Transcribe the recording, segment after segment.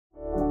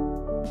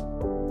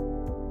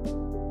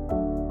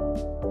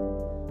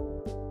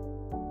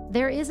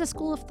There is a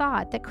school of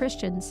thought that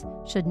Christians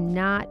should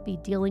not be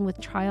dealing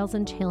with trials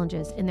and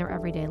challenges in their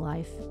everyday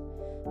life.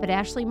 But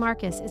Ashley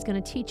Marcuz is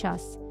going to teach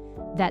us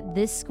that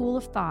this school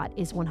of thought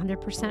is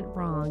 100%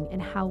 wrong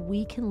and how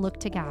we can look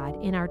to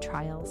God in our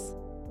trials.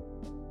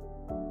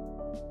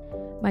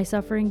 My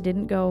suffering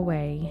didn't go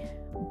away,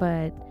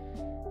 but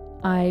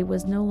I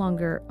was no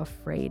longer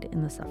afraid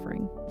in the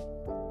suffering.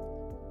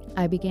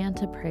 I began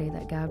to pray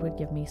that God would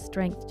give me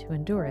strength to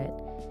endure it,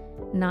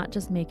 not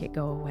just make it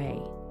go away,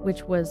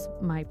 which was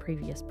my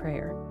previous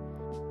prayer.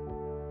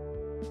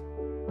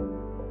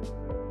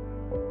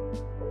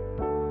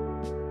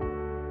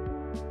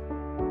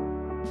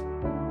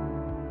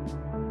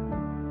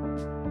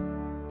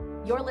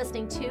 You're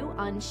listening to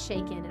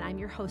Unshaken, and I'm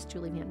your host,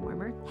 Julie Van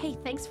Wormer. Hey,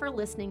 thanks for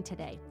listening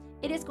today.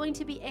 It is going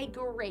to be a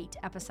great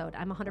episode.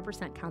 I'm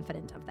 100%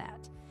 confident of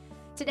that.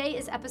 Today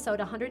is episode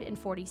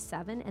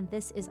 147, and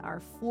this is our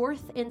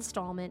fourth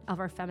installment of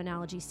our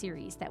Feminology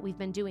series that we've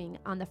been doing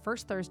on the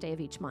first Thursday of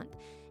each month.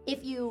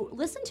 If you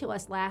listened to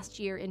us last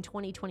year in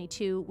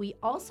 2022, we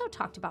also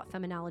talked about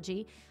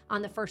Feminology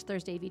on the first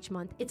Thursday of each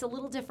month. It's a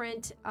little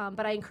different,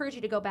 but I encourage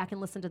you to go back and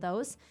listen to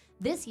those.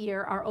 This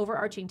year, our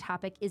overarching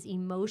topic is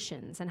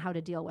emotions and how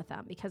to deal with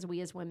them, because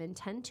we as women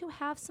tend to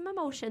have some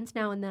emotions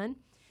now and then.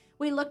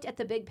 We looked at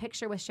the big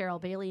picture with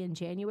Cheryl Bailey in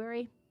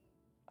January,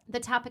 the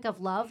topic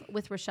of love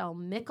with Rochelle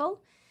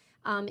Mickle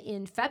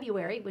in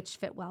February, which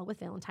fit well with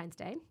Valentine's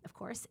Day, of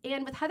course.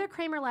 And with Heather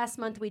Kramer last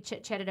month, we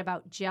chit-chatted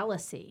about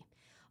jealousy.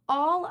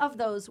 All of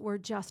those were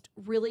just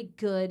really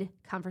good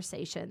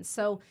conversations.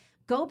 So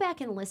go back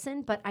and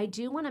listen, but I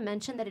do want to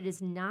mention that it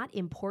is not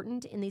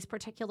important in these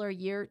particular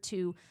year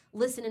to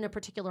listen in a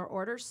particular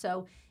order.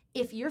 So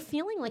if you're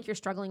feeling like you're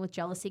struggling with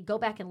jealousy, go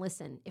back and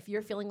listen. If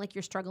you're feeling like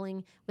you're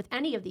struggling with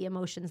any of the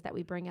emotions that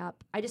we bring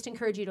up, I just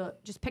encourage you to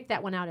just pick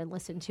that one out and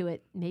listen to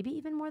it, maybe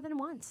even more than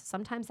once.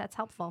 Sometimes that's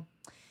helpful.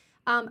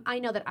 I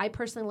know that I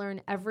personally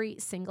learn every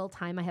single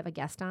time I have a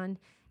guest on.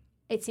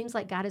 It seems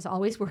like God is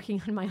always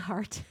working on my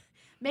heart.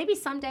 Maybe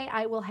someday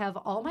I will have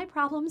all my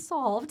problems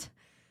solved.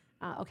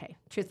 Okay,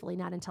 truthfully,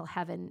 not until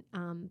heaven.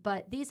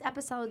 But these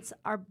episodes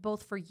are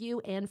both for you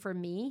and for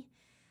me.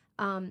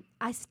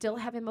 I still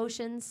have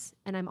emotions,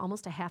 and I'm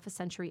almost a half a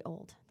century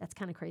old. That's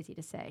kind of crazy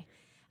to say.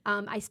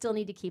 I still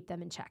need to keep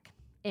them in check,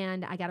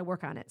 and I got to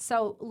work on it.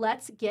 So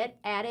let's get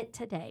at it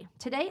today.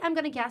 Today, I'm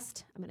not going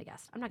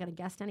to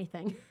guess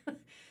anything.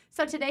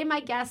 So today,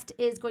 my guest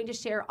is going to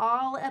share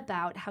all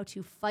about how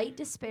to fight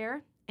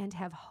despair and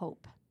have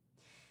hope.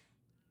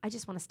 I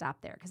just want to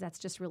stop there because that's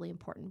just really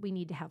important. We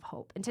need to have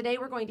hope. And today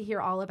we're going to hear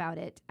all about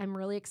it. I'm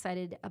really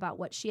excited about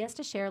what she has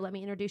to share. Let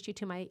me introduce you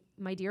to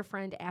my dear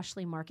friend,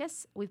 Ashley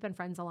Marcuz. We've been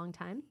friends a long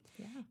time.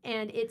 Yeah.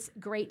 And it's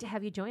great to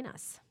have you join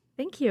us.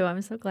 Thank you.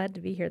 I'm so glad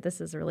to be here.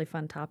 This is a really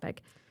fun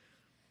topic.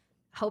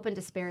 Hope and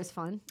despair is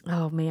fun.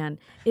 Oh, man.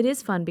 It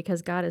is fun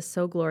because God is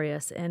so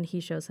glorious and he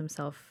shows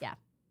himself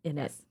in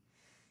it.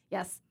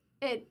 Yes.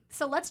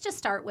 So let's just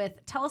start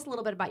with, tell us a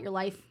little bit about your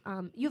life.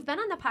 You've been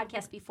on the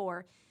podcast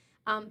before.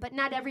 But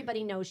not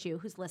everybody knows you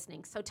who's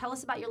listening. So tell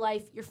us about your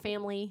life, your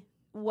family,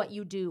 what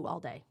you do all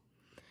day.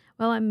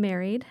 Well, I'm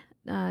married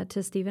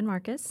to Stephen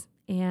Marcuz,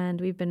 and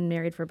we've been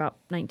married for about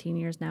 19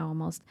 years now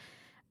almost.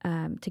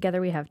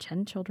 Together we have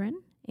 10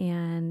 children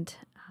and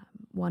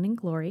one in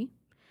glory.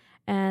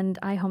 And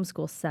I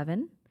homeschool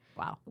 7.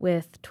 Wow.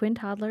 With twin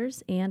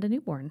toddlers and a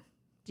newborn.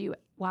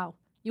 Wow.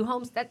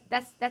 You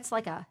that's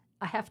like a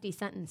hefty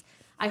sentence.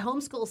 I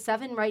homeschool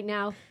 7 right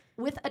now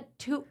with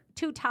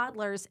two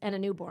toddlers and a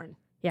newborn.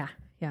 Yeah.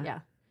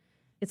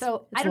 It's I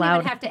don't loud.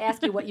 even have to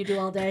ask you what you do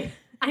all day.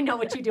 I know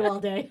what you do all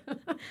day.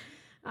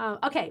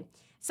 Okay.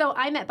 So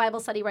I'm at Bible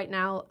study right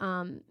now.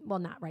 Well,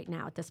 not right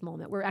now at this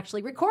moment. We're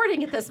actually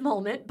recording at this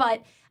moment.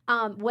 But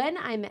when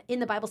I'm in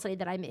the Bible study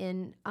that I'm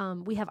in,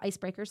 we have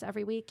icebreakers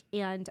every week.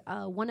 And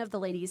one of the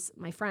ladies,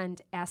 my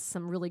friend, asked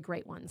some really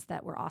great ones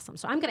that were awesome.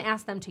 So I'm going to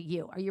ask them to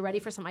you. Are you ready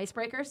for some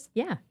icebreakers?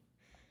 Yeah.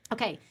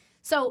 Okay.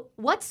 So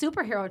what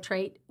superhero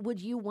trait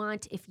would you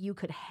want if you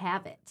could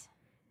have it?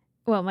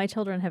 Well, my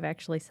children have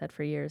actually said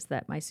for years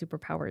that my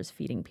superpower is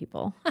feeding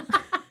people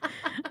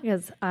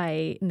because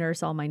I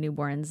nurse all my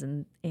newborns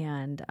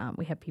and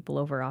we have people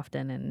over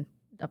often, and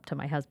up to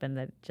my husband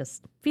that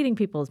just feeding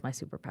people is my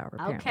superpower.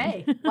 Apparently.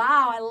 Okay.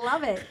 Wow. I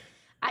love it.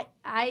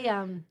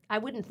 I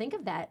wouldn't think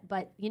of that,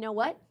 but you know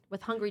what?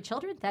 With hungry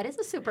children, that is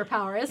a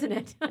superpower, isn't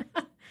it?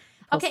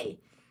 Okay.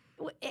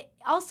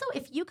 Also,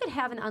 if you could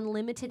have an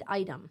unlimited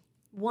item,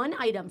 one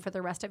item for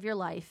the rest of your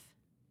life,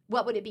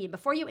 what would it be?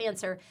 Before you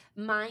answer,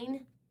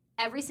 mine,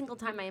 every single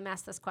time I am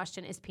asked this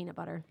question, is peanut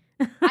butter.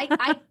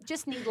 I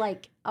just need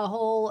like a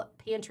whole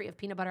pantry of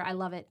peanut butter. I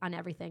love it on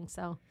everything.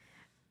 So,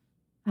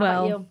 how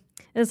about you?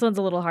 This one's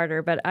a little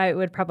harder, but I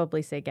would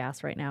probably say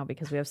gas right now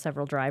because we have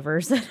several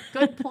drivers.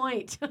 Good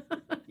point.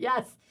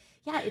 Yes.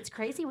 Yeah, it's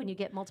crazy when you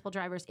get multiple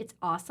drivers. It's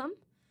awesome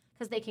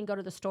because they can go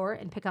to the store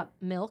and pick up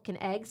milk and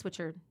eggs, which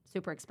are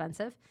super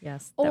expensive.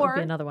 Yes, that would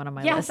be another one on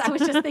my list. Yes, I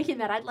was just thinking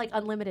that. I'd like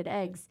unlimited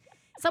eggs.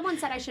 Someone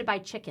said I should buy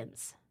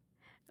chickens.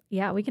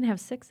 Yeah, we can have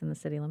 6 in the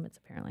city limits,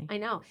 apparently. I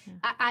know.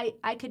 Yeah.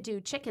 I could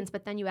do chickens,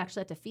 but then you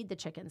actually have to feed the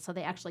chickens, so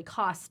they actually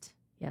cost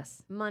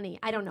Yes. money.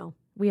 I don't know.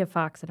 We have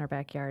fox in our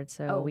backyard,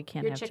 so we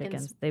can't your have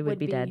chickens. They would would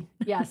be dead.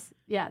 Yes.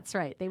 Yeah, that's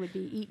right. They would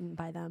be eaten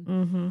by them.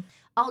 Mm-hmm.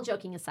 All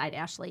joking aside,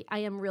 Ashley, I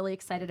am really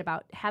excited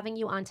about having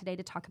you on today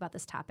to talk about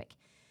this topic.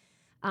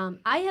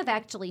 I have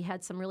actually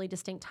had some really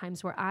distinct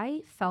times where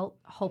I felt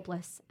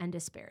hopeless and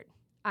despaired.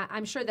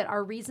 I'm sure that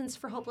our reasons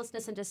for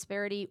hopelessness and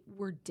disparity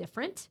were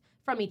different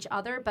from each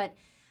other, but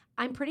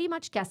I'm pretty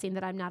much guessing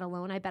that I'm not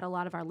alone. I bet a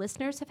lot of our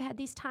listeners have had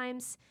these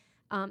times.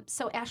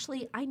 So,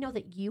 Ashley, I know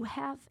that you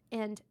have,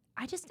 and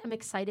I just am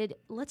excited.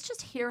 Let's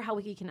just hear how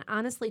we can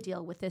honestly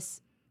deal with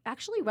this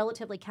actually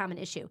relatively common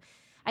issue.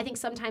 I think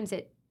sometimes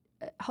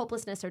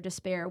hopelessness or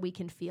despair, we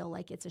can feel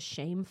like it's a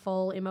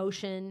shameful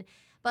emotion,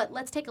 but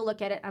let's take a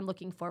look at it. I'm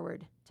looking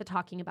forward to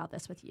talking about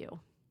this with you.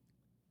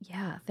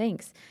 Yeah,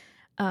 thanks.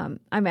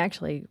 I'm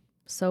actually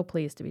so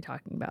pleased to be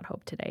talking about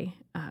hope today.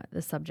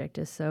 The subject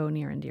is so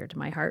near and dear to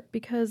my heart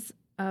because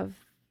of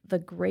the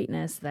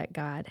greatness that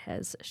God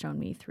has shown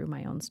me through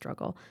my own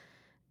struggle.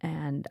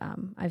 And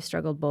I've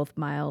struggled both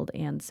mild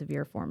and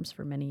severe forms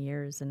for many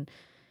years. And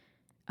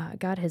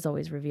God has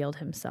always revealed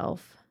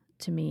himself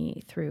to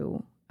me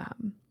through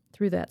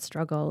that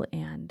struggle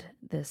and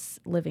this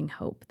living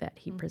hope that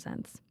he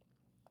presents.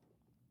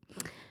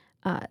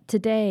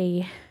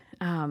 Today,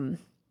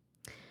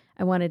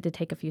 I wanted to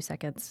take a few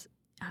seconds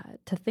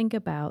to think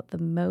about the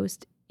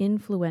most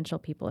influential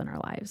people in our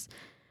lives.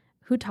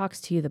 Who talks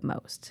to you the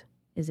most?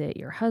 Is it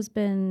your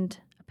husband,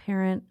 a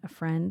parent, a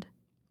friend?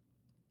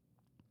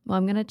 Well,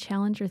 I'm going to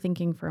challenge your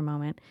thinking for a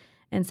moment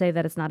and say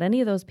that it's not any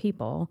of those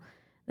people,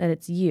 that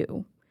it's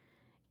you.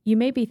 You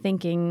may be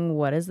thinking,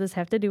 what does this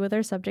have to do with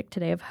our subject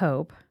today of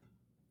hope?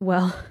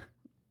 Well,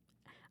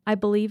 I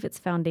believe it's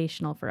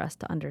foundational for us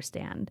to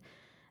understand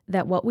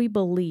that what we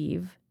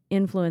believe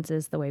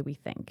influences the way we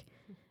think.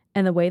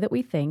 And the way that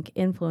we think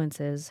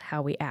influences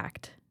how we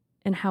act.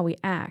 And how we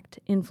act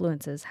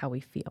influences how we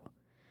feel.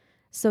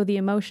 So the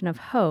emotion of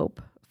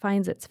hope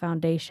finds its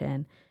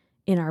foundation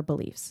in our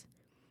beliefs.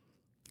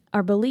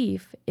 Our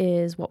belief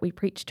is what we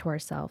preach to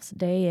ourselves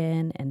day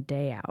in and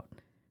day out.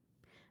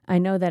 I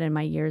know that in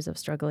my years of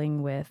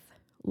struggling with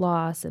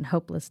loss and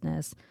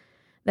hopelessness,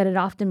 that it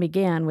often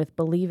began with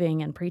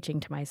believing and preaching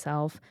to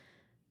myself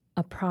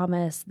a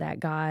promise that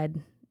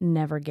God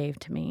never gave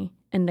to me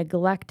and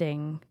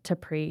neglecting to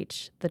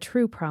preach the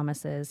true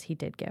promises he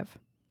did give.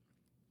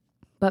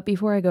 But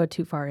before I go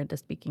too far into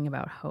speaking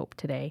about hope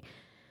today,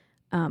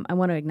 I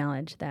want to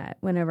acknowledge that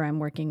whenever I'm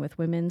working with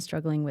women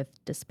struggling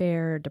with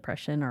despair,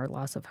 depression, or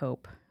loss of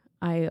hope,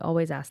 I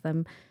always ask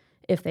them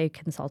if they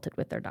consulted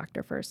with their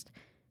doctor first.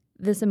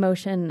 This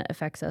emotion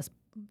affects us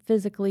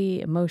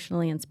physically,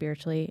 emotionally, and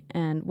spiritually.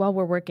 And while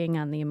we're working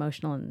on the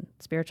emotional and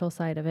spiritual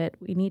side of it,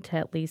 we need to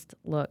at least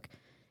look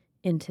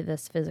into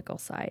this physical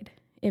side.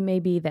 It may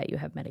be that you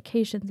have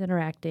medications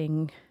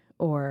interacting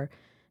or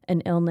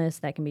an illness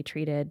that can be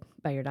treated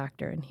by your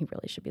doctor, and he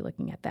really should be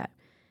looking at that.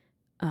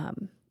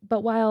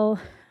 But while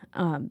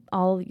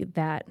all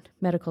that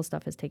medical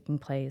stuff is taking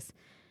place,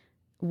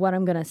 what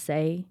I'm going to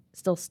say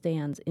still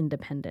stands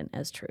independent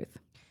as truth.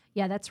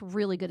 Yeah, that's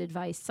really good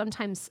advice.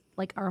 Sometimes,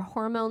 like, our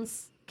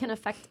hormones can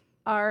affect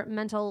our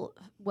mental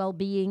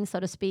well-being, so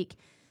to speak.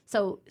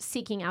 So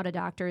seeking out a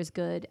doctor is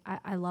good.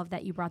 I love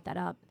that you brought that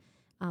up.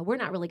 We're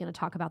not really going to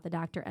talk about the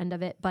doctor end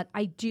of it, but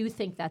I do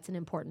think that's an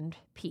important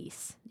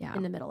piece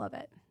in the middle of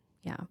it.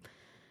 Yeah.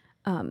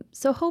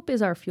 So hope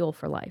is our fuel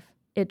for life.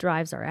 It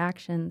drives our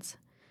actions.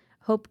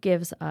 Hope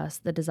gives us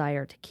the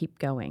desire to keep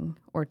going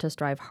or to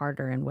strive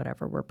harder in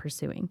whatever we're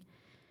pursuing.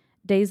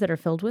 Days that are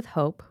filled with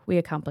hope, we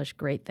accomplish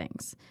great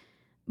things.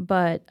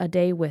 But a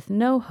day with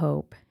no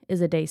hope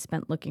is a day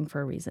spent looking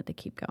for a reason to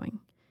keep going.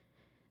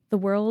 The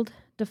world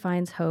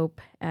defines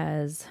hope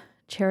as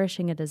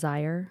cherishing a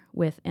desire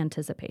with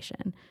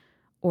anticipation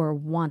or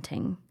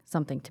wanting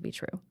something to be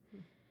true.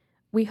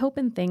 We hope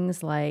in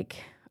things like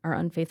our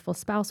unfaithful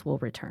spouse will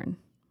return.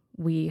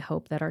 We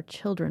hope that our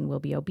children will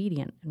be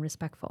obedient and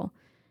respectful.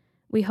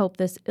 We hope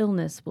this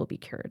illness will be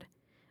cured.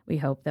 We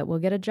hope that we'll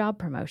get a job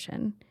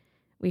promotion.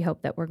 We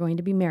hope that we're going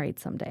to be married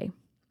someday.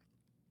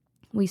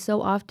 We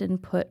so often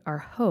put our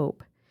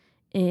hope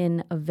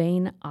in a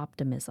vain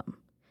optimism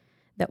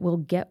that we'll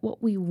get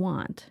what we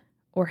want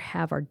or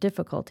have our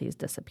difficulties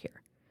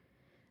disappear.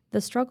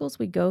 The struggles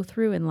we go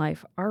through in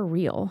life are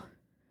real.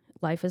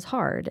 Life is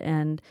hard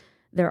and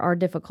there are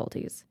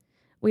difficulties.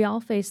 We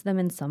all face them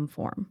in some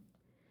form.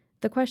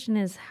 The question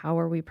is, how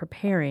are we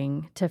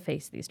preparing to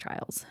face these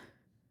trials?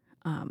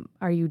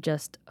 Are you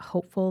just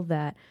hopeful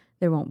that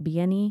there won't be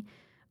any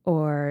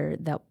or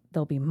that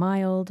they'll be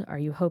mild? Are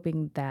you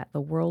hoping that the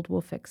world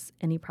will fix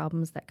any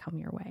problems that come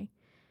your way?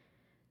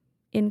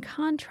 In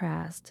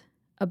contrast,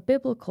 a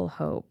biblical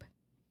hope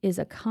is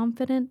a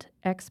confident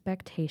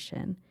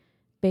expectation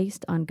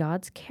based on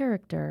God's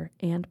character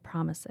and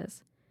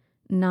promises,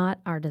 not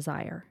our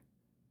desire.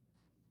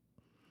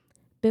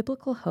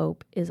 Biblical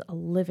hope is a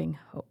living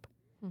hope.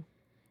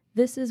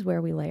 This is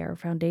where we lay our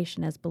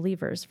foundation as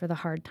believers for the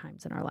hard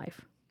times in our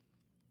life.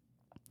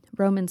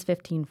 Romans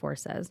 15:4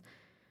 says,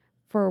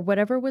 "For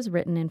whatever was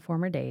written in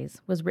former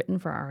days was written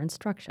for our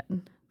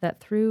instruction, that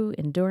through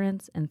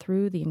endurance and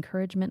through the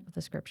encouragement of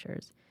the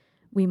Scriptures,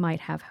 we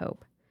might have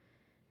hope."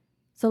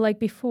 So like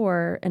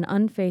before, an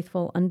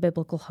unfaithful,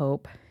 unbiblical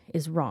hope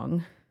is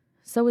wrong.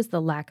 So is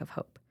the lack of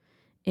hope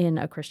in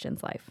a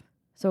Christian's life.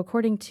 So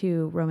according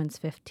to Romans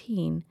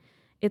 15,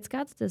 it's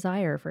God's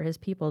desire for his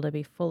people to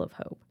be full of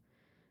hope,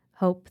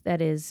 hope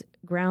that is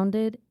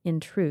grounded in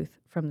truth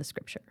from the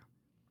Scripture.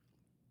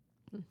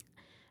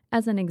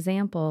 As an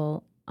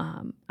example,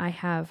 I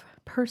have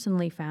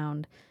personally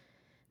found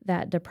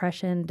that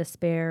depression,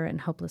 despair,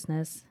 and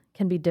hopelessness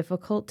can be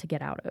difficult to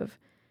get out of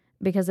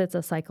because it's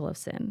a cycle of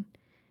sin.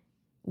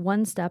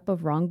 One step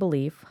of wrong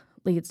belief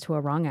leads to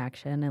a wrong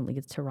action and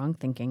leads to wrong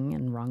thinking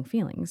and wrong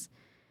feelings.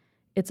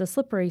 It's a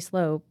slippery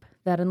slope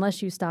that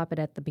unless you stop it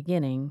at the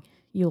beginning,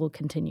 you'll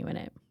continue in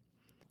it.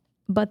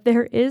 But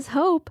there is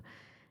hope.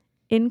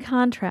 In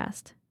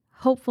contrast,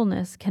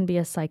 hopefulness can be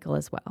a cycle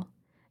as well.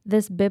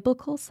 This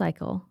biblical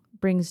cycle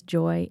brings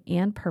joy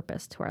and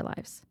purpose to our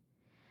lives.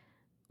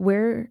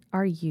 Where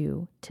are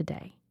you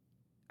today?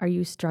 Are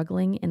you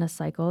struggling in a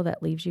cycle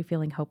that leaves you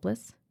feeling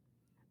hopeless?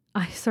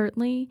 I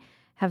certainly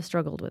have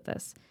struggled with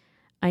this.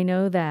 I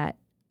know that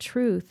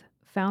truth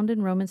found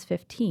in Romans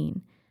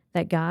 15,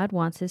 that God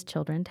wants his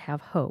children to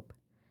have hope,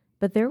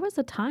 but there was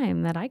a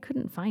time that I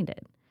couldn't find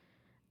it.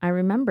 I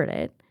remembered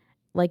it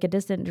like a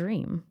distant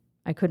dream.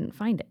 I couldn't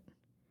find it.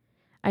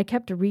 I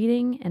kept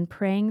reading and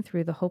praying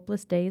through the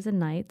hopeless days and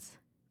nights.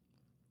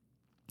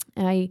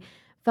 I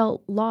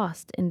felt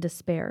lost in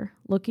despair,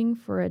 looking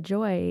for a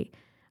joy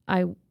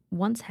I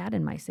once had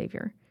in my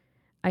Savior.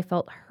 I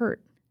felt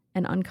hurt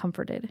and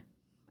uncomforted.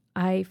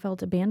 I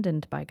felt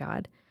abandoned by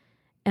God,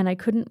 and I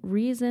couldn't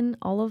reason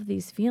all of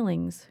these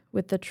feelings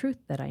with the truth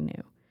that I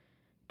knew.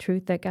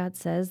 Truth that God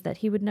says that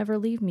he would never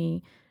leave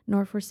me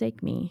nor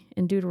forsake me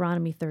in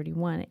Deuteronomy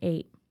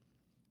 31:8.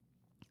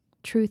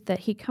 Truth that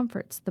he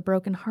comforts the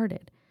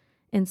brokenhearted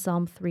in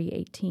Psalm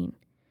 3:18,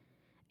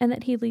 and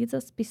that he leads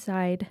us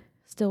beside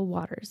still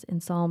waters in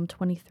Psalm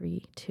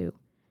 23:2.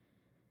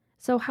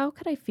 So how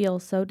could I feel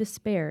so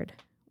despaired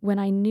when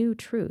I knew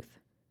truth?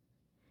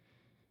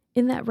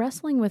 In that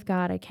wrestling with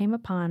God, I came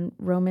upon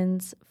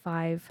Romans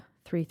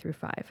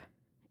 5:3-5,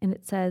 and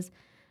it says,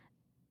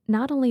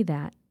 "Not only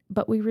that,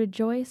 but we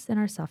rejoice in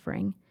our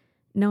suffering,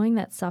 knowing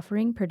that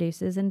suffering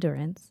produces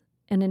endurance,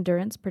 and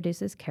endurance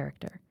produces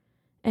character,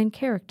 and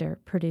character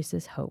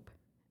produces hope.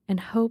 And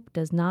hope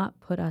does not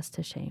put us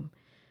to shame,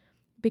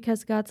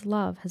 because God's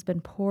love has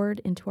been poured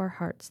into our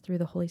hearts through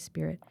the Holy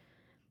Spirit,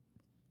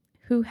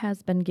 who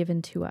has been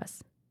given to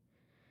us."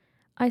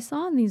 I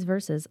saw in these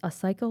verses a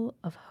cycle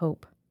of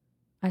hope.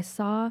 I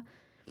saw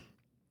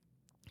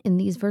in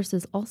these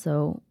verses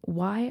also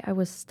why I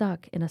was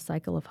stuck in a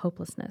cycle of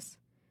hopelessness.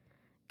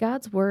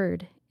 God's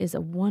word is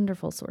a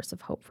wonderful source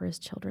of hope for his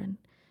children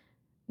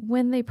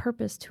when they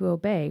purpose to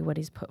obey what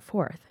he's put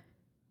forth.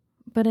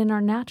 But in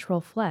our natural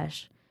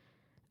flesh,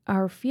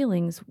 our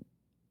feelings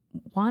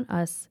want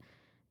us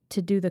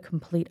to do the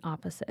complete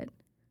opposite.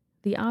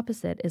 The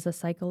opposite is a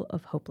cycle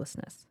of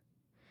hopelessness.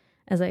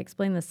 As I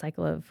explain the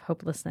cycle of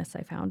hopelessness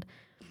I found,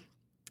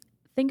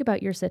 think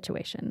about your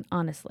situation,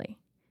 honestly,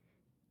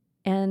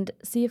 and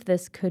see if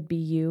this could be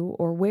you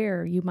or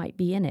where you might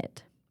be in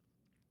it.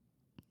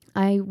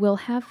 I will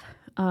have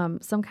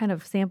some kind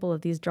of sample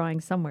of these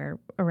drawings somewhere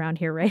around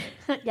here, right?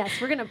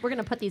 Yes, we're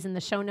gonna put these in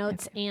the show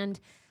notes and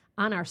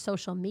on our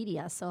social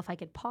media. So if I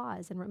could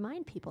pause and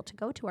remind people to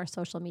go to our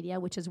social media,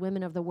 which is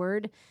Women of the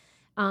Word,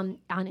 on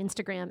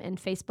Instagram and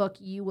Facebook,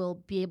 you will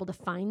be able to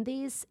find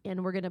these,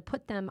 and we're going to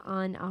put them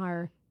on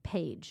our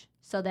page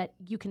so that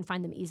you can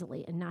find them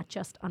easily and not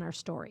just on our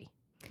story,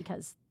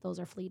 because those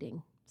are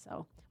fleeting.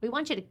 So we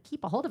want you to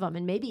keep a hold of them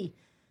and maybe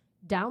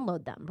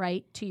download them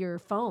right to your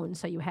phone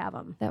so you have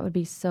them. That would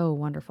be so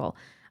wonderful.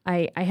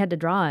 I had to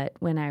draw it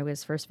when I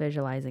was first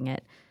visualizing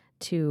it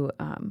to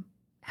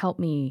help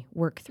me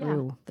work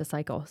through the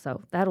cycle.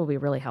 So that'll be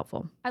really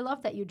helpful. I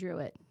love that you drew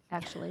it,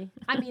 actually.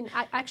 I mean,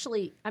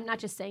 I'm not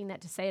just saying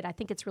that to say it. I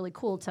think it's really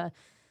cool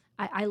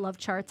I love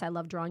charts. I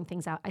love drawing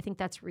things out. I think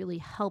that's really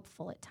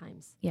helpful at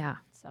times. Yeah.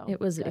 So it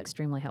was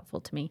extremely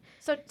helpful to me.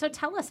 So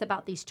tell us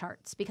about these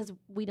charts, because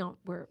we're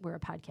a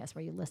podcast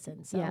where you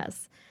listen. So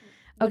yes.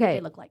 What do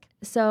they look like?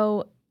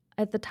 So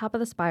at the top of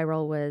the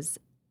spiral was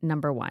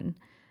number 1,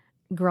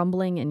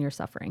 grumbling in your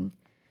suffering.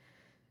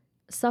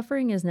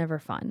 Suffering is never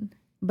fun,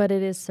 but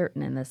it is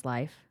certain in this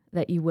life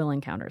that you will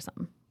encounter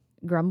some.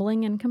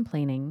 Grumbling and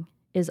complaining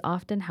is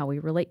often how we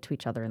relate to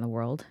each other in the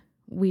world.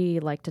 We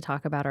like to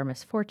talk about our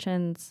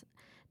misfortunes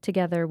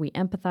together. We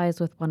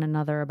empathize with one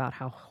another about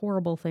how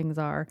horrible things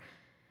are.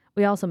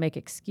 We also make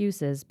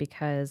excuses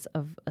because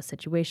of a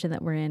situation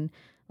that we're in.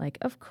 Like,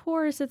 of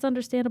course, it's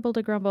understandable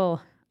to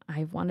grumble.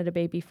 I've wanted a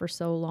baby for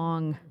so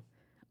long.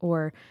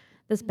 Or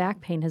this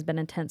back pain has been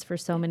intense for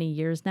so many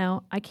years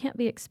now. I can't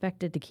be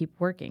expected to keep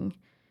working.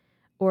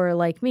 Or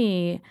like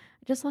me,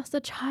 I just lost a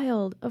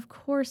child. Of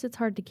course, it's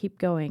hard to keep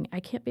going.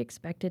 I can't be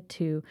expected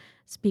to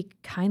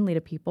speak kindly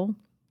to people.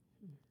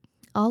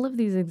 All of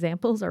these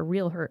examples are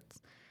real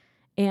hurts.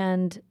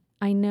 And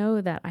I know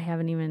that I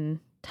haven't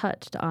even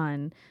touched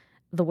on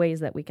the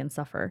ways that we can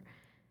suffer.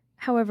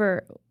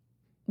 However,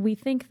 we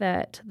think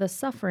that the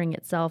suffering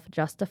itself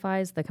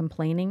justifies the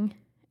complaining,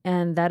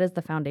 and that is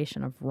the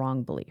foundation of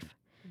wrong belief.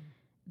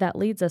 That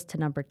leads us to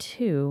number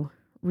 2,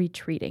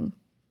 retreating.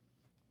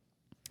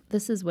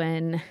 This is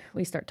when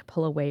we start to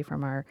pull away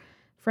from our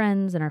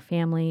friends and our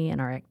family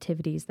and our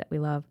activities that we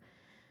love.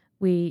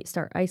 We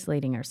start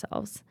isolating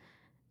ourselves.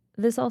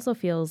 This also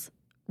feels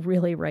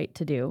really right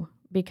to do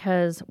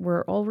because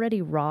we're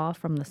already raw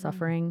from the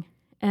suffering,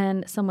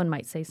 and someone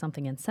might say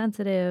something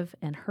insensitive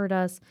and hurt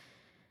us.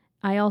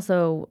 I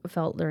also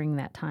felt during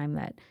that time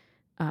that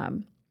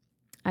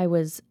I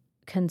was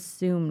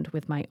consumed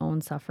with my own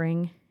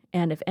suffering.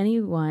 And if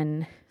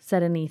anyone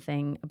said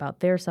anything about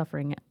their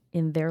suffering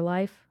in their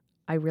life,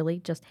 I really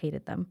just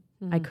hated them.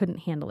 I couldn't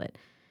handle it.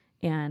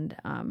 And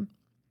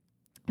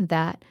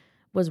that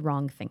was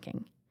wrong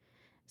thinking.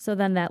 So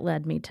then that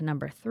led me to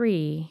number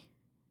 3,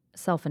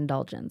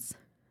 self-indulgence.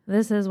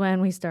 This is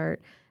when we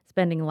start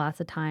spending lots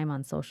of time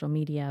on social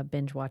media,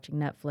 binge watching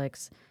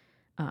Netflix.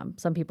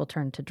 Some people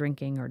turn to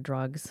drinking or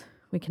drugs.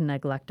 We can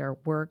neglect our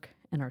work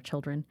and our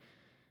children.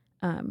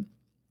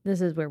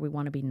 This is where we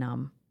want to be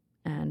numb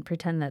and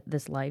pretend that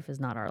this life is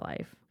not our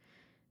life.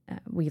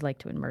 We like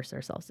to immerse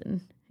ourselves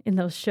in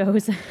those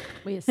shows.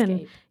 We escape.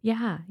 And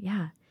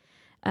yeah.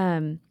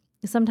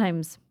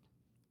 Sometimes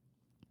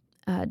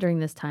during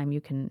this time,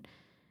 you can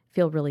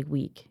feel really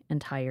weak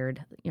and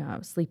tired,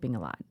 sleeping a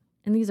lot.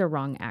 And these are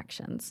wrong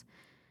actions.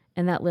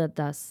 And that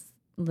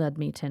led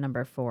me to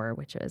number 4,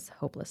 which is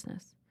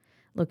hopelessness,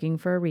 looking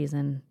for a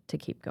reason to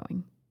keep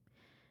going.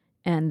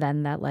 And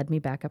then that led me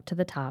back up to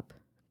the top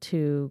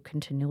to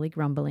continually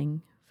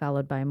grumbling,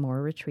 followed by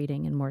more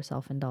retreating and more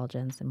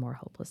self-indulgence and more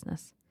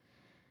hopelessness.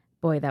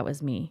 Boy, that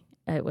was me.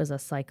 It was a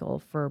cycle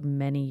for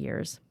many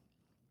years.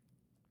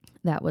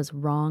 That was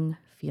wrong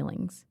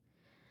feelings.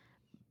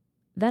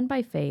 Then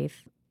by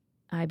faith,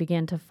 I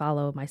began to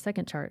follow my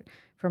second chart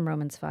from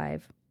Romans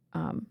 5.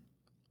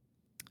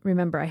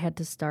 Remember, I had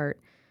to start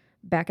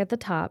back at the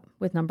top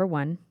with number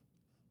 1,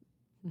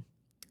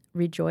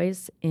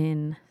 rejoice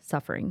in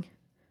suffering.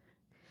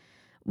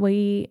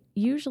 We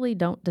usually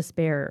don't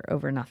despair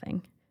over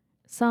nothing.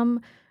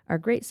 Some are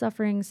great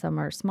sufferings, some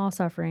are small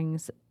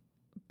sufferings,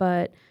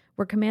 but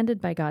we're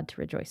commanded by God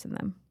to rejoice in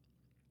them.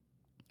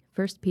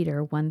 1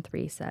 Peter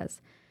 1:3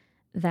 says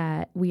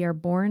that we are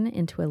born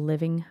into a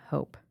living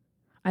hope.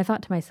 I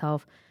thought to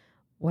myself,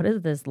 what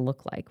does this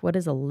look like? What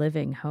is a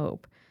living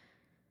hope?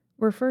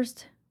 We're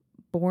first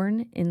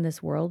born in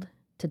this world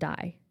to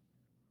die,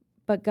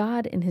 but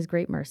God in his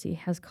great mercy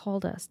has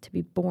called us to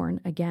be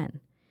born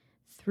again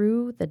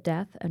through the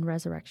death and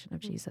resurrection of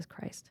Jesus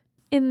Christ.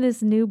 In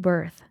this new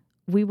birth,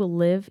 we will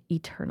live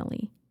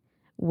eternally.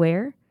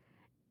 Where?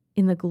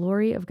 In the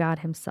glory of God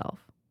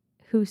himself,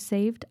 who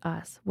saved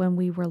us when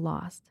we were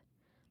lost.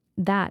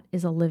 That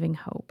is a living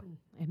hope.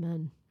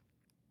 Amen.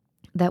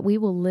 That we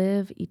will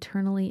live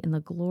eternally in the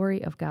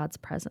glory of God's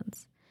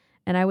presence.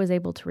 And I was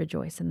able to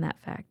rejoice in that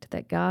fact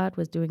that God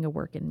was doing a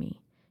work in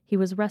me. He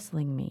was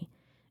wrestling me,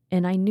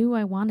 and I knew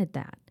I wanted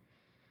that.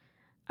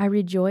 I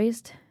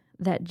rejoiced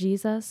that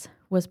Jesus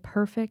was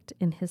perfect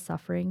in his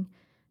suffering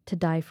to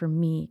die for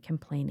me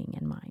complaining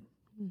in mine.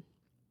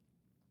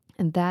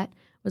 And that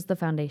was the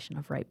foundation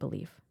of right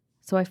belief.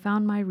 So I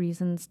found my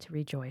reasons to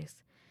rejoice.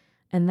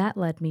 And that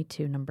led me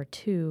to number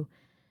 2,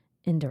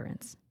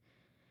 endurance.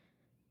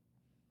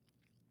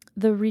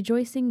 The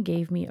rejoicing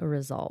gave me a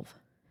resolve.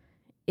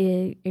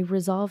 A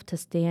resolve to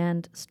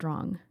stand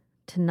strong,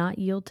 to not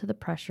yield to the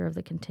pressure of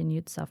the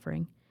continued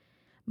suffering.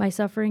 My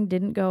suffering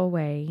didn't go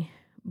away,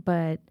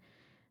 but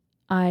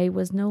I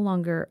was no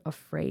longer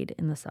afraid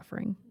in the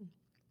suffering.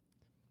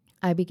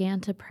 I began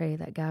to pray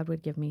that God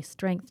would give me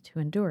strength to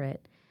endure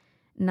it,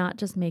 not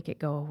just make it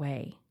go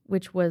away,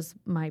 which was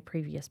my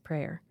previous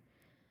prayer.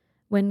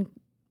 When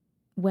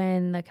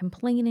the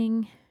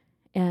complaining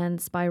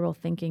and spiral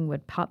thinking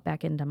would pop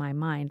back into my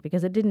mind,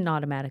 because it didn't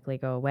automatically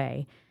go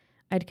away,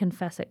 I'd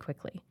confess it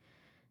quickly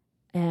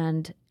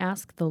and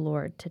ask the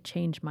Lord to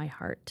change my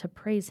heart, to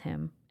praise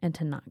him and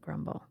to not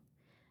grumble.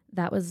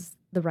 That was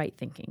the right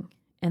thinking.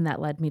 And that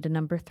led me to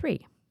number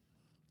 3,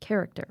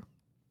 character.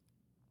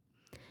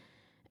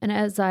 And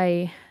as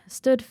I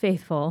stood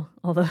faithful,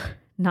 although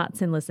not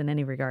sinless in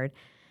any regard,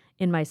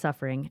 in my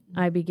suffering,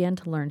 I began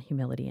to learn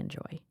humility and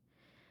joy.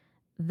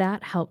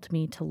 That helped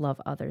me to love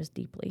others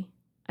deeply.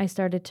 I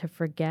started to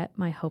forget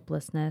my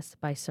hopelessness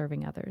by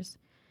serving others,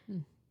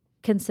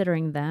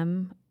 considering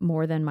them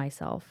more than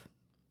myself.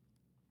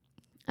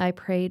 I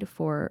prayed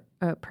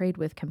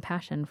with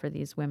compassion for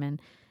these women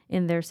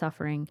in their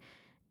suffering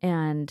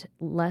and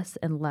less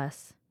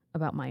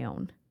about my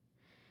own.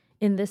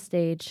 In this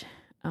stage,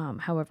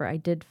 however, I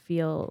did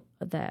feel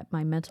that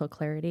my mental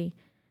clarity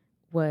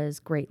was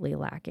greatly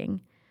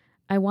lacking.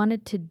 I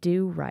wanted to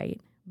do right,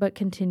 but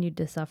continued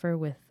to suffer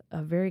with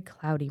a very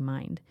cloudy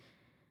mind.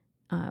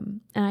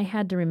 And I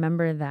had to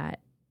remember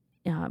that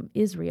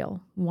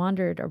Israel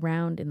wandered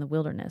around in the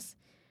wilderness,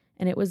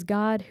 and it was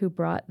God who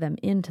brought them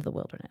into the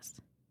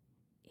wilderness.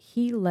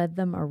 He led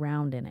them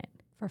around in it.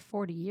 For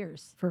 40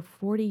 years. For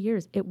 40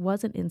 years. It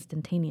wasn't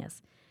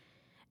instantaneous.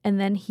 And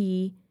then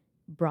he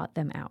brought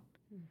them out.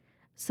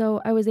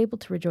 So I was able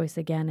to rejoice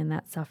again in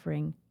that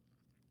suffering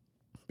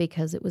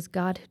because it was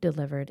God who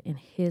delivered in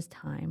his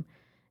time,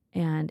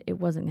 and it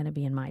wasn't going to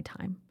be in my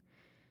time.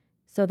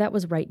 So that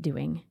was right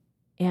doing,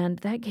 and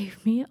that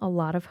gave me a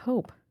lot of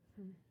hope.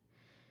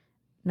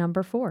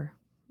 Number 4,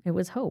 it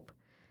was hope.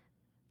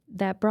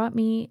 That brought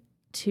me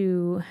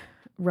to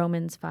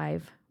Romans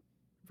 5,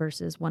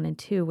 verses 1 and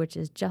 2, which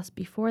is just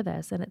before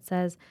this, and it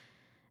says,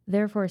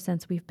 "Therefore,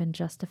 since we've been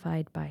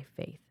justified by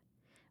faith,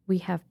 we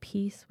have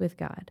peace with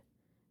God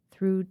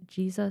through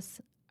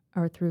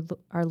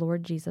our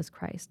Lord Jesus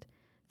Christ.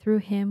 Through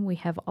him we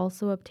have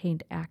also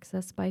obtained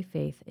access by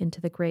faith into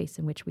the grace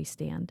in which we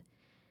stand,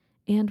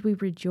 and we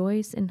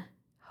rejoice in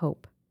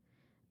hope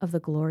of the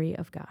glory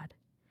of God."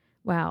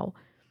 Wow.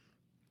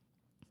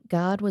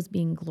 God was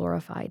being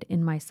glorified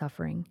in my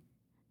suffering,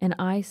 and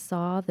I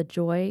saw the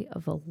joy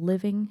of a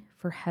living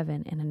for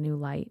heaven in a new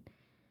light.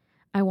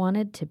 I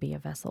wanted to be a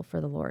vessel for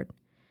the Lord.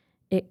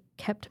 It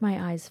kept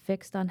my eyes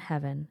fixed on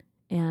heaven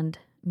and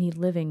me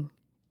living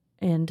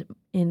and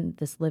in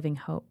this living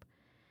hope.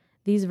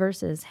 These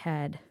verses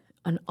had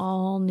an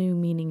all new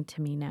meaning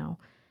to me now.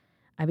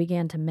 I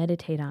began to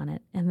meditate on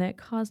it, and that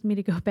caused me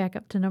to go back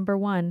up to number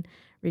 1,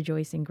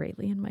 rejoicing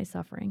greatly in my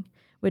suffering,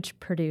 which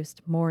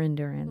produced more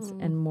endurance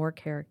and more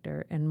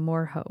character and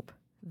more hope.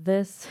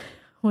 This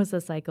was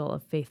a cycle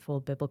of faithful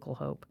biblical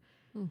hope.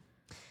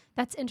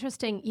 That's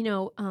interesting.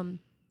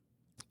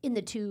 In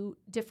the 2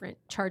 different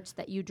charts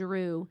that you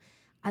drew,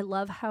 I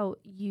love how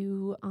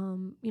you,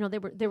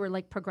 they were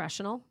like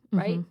progressional,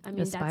 right? Mm-hmm. I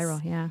mean, a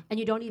spiral, yeah. And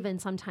you don't even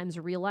sometimes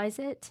realize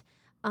it,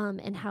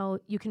 and how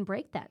you can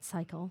break that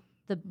cycle,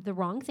 the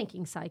wrong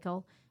thinking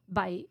cycle,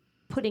 by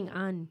putting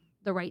on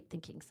the right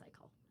thinking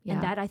cycle. Yeah.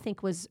 And that, I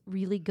think, was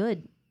really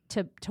good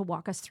to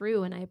walk us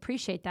through, and I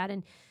appreciate that.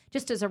 And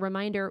just as a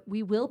reminder,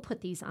 we will put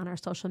these on our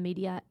social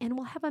media, and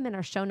we'll have them in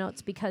our show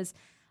notes because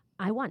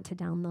I want to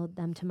download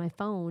them to my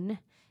phone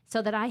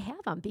so that I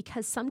have them,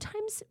 because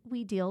sometimes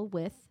we deal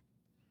with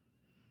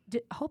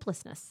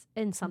hopelessness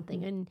in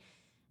something. And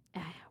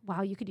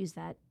wow, you could use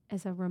that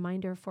as a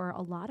reminder for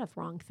a lot of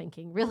wrong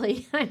thinking,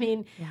 really. I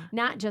mean,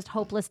 not just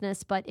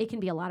hopelessness, but it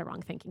can be a lot of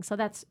wrong thinking. So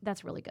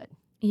that's really good.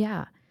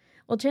 Yeah.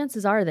 Well,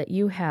 chances are that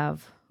you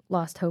have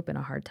lost hope in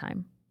a hard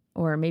time.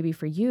 Or maybe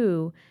for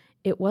you,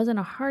 it wasn't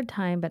a hard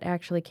time, but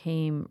actually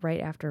came right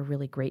after a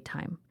really great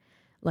time,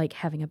 like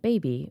having a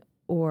baby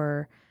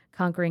or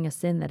conquering a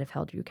sin that have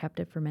held you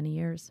captive for many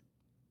years.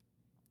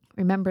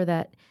 Remember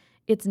that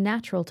it's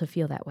natural to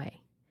feel that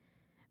way.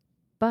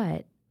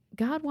 But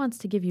God wants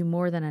to give you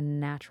more than a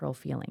natural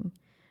feeling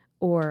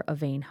or a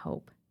vain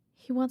hope.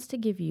 He wants to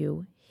give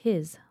you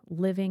his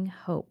living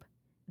hope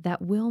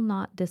that will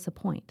not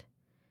disappoint.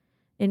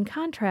 In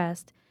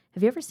contrast,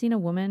 have you ever seen a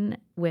woman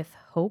with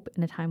hope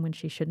in a time when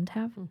she shouldn't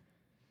have?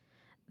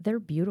 They're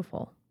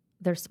beautiful.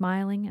 They're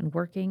smiling and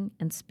working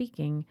and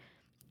speaking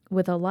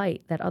with a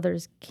light that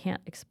others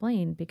can't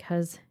explain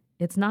because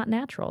it's not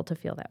natural to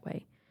feel that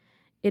way.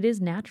 It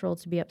is natural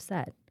to be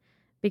upset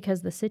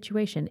because the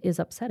situation is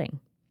upsetting.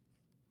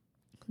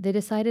 They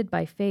decided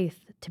by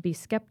faith to be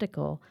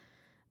skeptical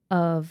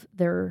of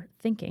their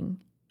thinking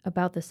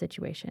about the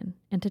situation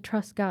and to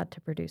trust God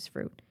to produce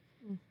fruit.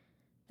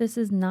 This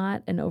is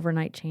not an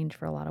overnight change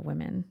for a lot of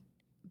women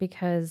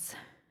because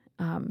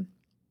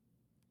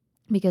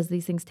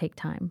these things take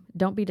time.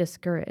 Don't be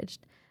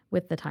discouraged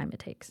with the time it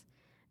takes.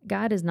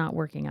 God is not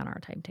working on our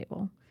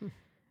timetable.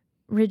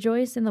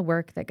 Rejoice in the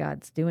work that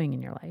God's doing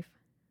in your life.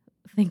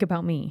 Think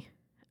about me.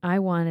 I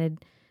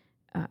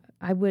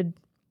would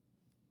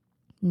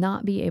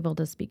not be able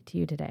to speak to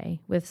you today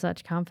with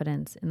such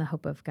confidence in the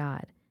hope of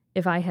God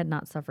if I had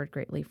not suffered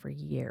greatly for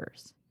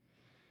years.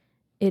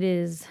 It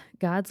is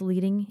God's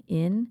leading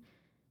in,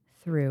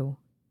 through,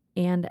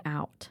 and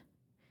out.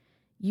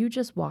 You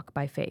just walk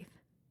by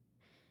faith.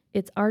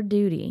 It's our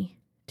duty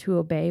to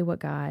obey what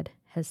God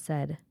has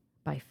said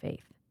by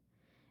faith.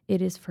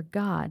 It is for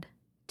God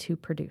to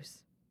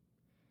produce.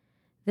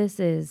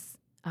 This is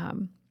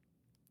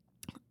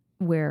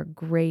where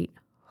great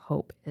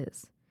hope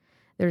is.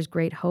 There's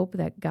great hope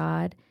that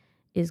God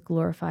is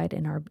glorified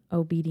in our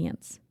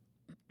obedience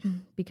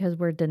because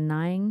we're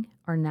denying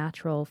our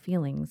natural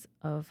feelings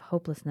of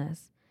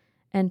hopelessness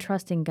and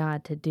trusting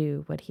God to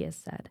do what he has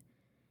said.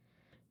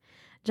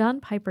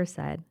 John Piper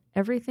said,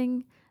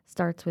 "Everything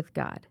starts with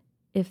God.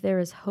 If there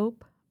is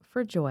hope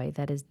for joy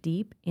that is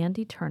deep and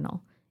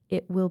eternal,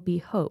 it will be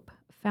hope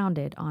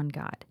founded on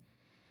God.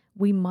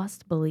 We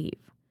must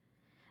believe.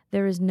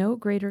 There is no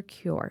greater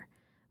cure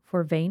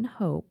for vain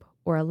hope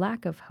or a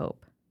lack of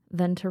hope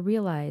than to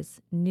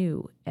realize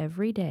new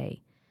every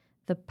day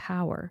the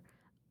power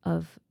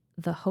of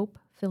the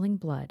hope-filling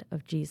blood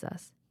of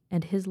Jesus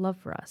and his love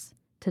for us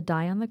to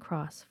die on the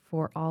cross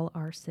for all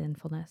our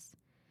sinfulness."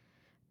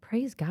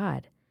 Praise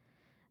God.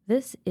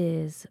 This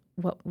is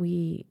what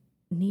we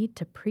need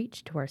to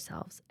preach to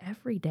ourselves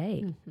every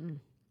day.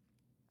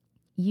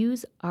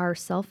 Use our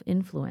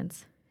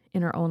self-influence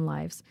in our own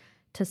lives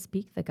to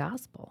speak the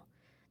gospel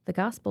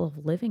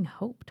of living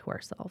hope to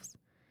ourselves.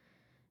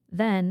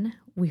 Then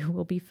we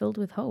will be filled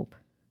with hope,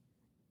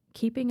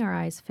 keeping our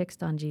eyes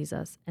fixed on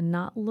Jesus and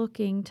not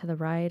looking to the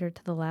right or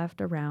to the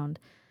left around,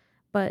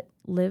 but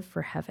live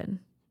for heaven.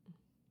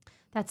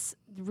 That's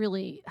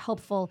really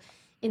helpful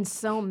in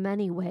so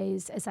many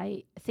ways. As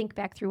I think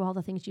back through all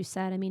the things you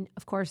said, I mean,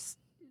 of course,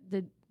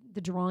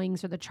 the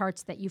drawings or the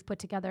charts that you've put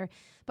together,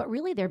 but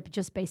really they're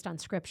just based on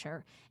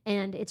scripture,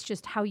 and it's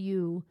just how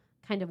you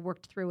kind of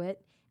worked through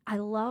it. I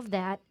love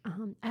that.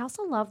 I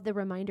also love the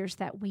reminders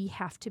that we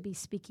have to be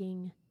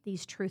speaking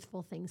these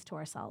truthful things to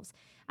ourselves.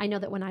 I know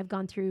that when I've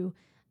gone through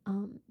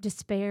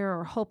despair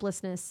or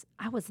hopelessness,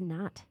 I was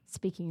not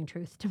speaking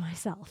truth to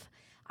myself.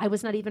 I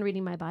was not even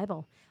reading my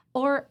Bible,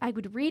 or I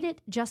would read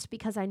it just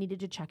because I needed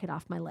to check it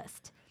off my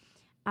list.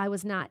 I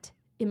was not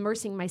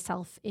immersing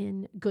myself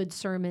in good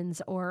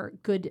sermons or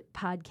good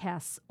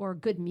podcasts or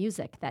good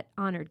music that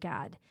honored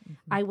God.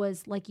 Mm-hmm. I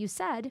was, like you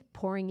said,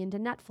 pouring into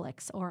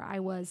Netflix, or I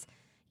was,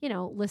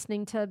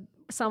 listening to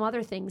some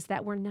other things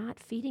that were not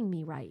feeding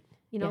me right.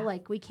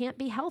 Like we can't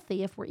be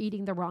healthy if we're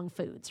eating the wrong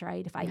foods,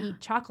 right? If I eat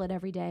chocolate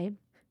every day,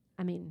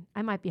 I mean,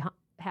 I might be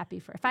happy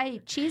if I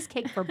ate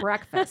cheesecake for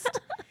breakfast.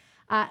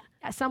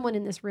 Someone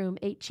in this room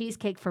ate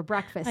cheesecake for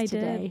breakfast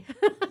today.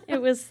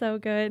 It was so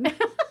good.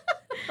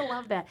 I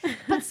love that.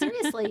 But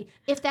seriously,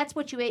 if that's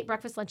what you ate,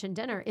 breakfast, lunch, and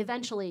dinner,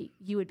 eventually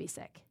you would be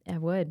sick. I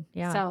would,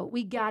 yeah. So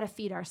we got to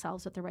feed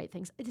ourselves with the right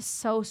things. It is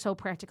so, so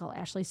practical,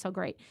 Ashley. So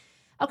great.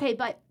 Okay,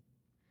 but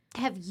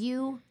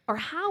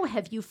how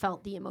have you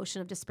felt the emotion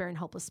of despair and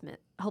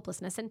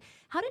hopelessness? And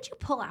how did you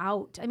pull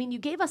out? I mean, you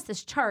gave us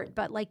this chart,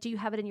 but do you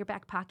have it in your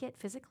back pocket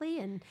physically?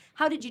 And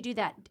how did you do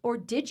that? Or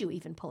did you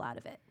even pull out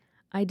of it?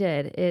 I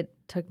did. It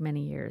took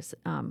many years.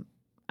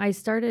 I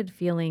started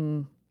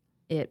feeling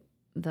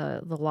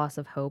the loss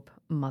of hope,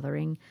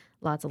 mothering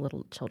lots of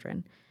little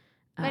children.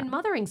 And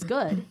mothering's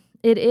good.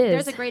 It is.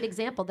 There's a great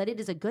example that it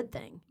is a good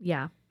thing.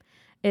 Yeah.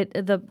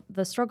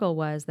 The struggle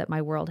was that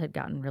my world had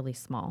gotten really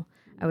small.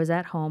 I was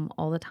at home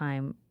all the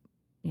time,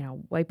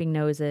 wiping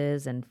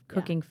noses and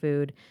cooking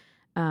food,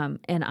 and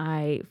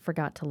I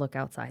forgot to look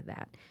outside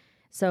that.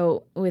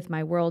 So with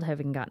my world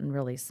having gotten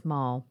really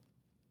small,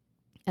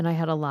 and I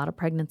had a lot of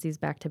pregnancies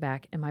back to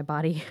back, and my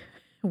body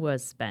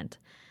was spent,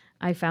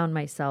 I found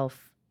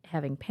myself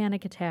having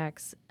panic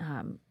attacks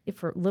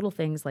for little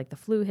things like the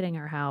flu hitting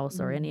our house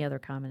or any other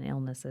common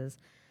illnesses.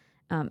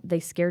 They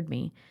scared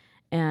me,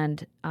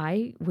 and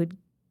I would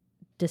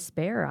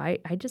despair.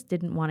 I just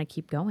didn't want to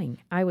keep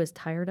going. I was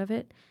tired of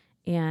it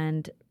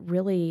and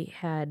really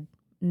had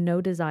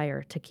no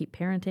desire to keep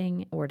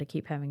parenting or to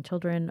keep having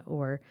children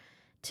or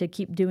to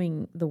keep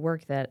doing the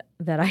work that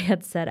I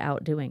had set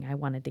out doing. I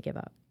wanted to give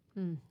up.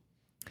 Mm.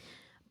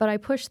 But I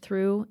pushed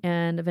through,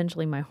 and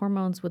eventually my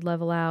hormones would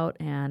level out,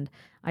 and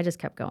I just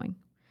kept going.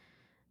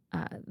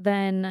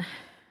 Then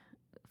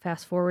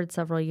fast forward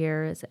several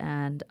years,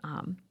 and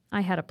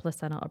I had a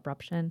placental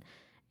abruption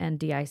and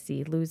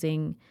DIC,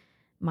 losing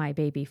my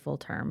baby full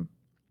term.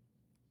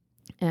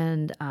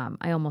 And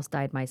I almost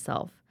died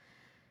myself.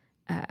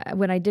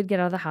 When I did get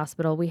out of the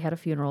hospital, we had a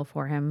funeral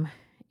for him,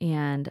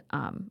 and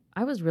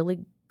I was really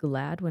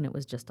glad when it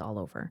was just all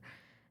over.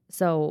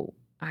 So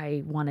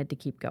I wanted to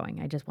keep going.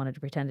 I just wanted to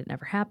pretend it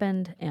never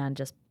happened and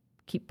just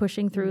keep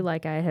pushing through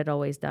like I had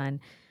always done.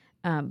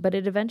 But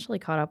it eventually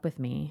caught up with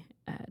me.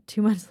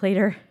 2 months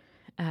later,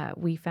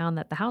 we found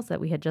that the house that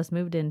we had just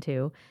moved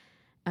into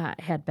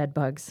had bed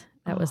bugs.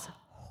 That was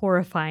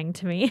horrifying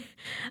to me.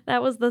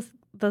 That was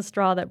the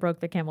straw that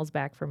broke the camel's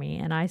back for me.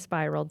 And I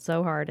spiraled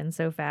so hard and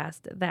so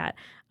fast that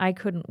I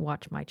couldn't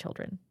watch my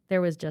children.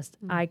 There was just,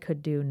 I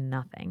could do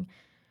nothing.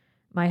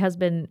 My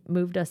husband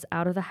moved us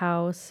out of the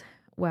house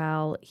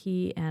while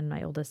he and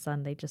my oldest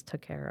son, they just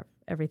took care of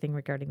everything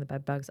regarding the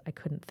bed bugs. I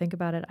couldn't think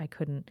about it. I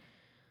couldn't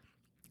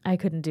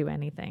do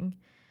anything.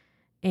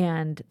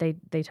 And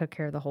they took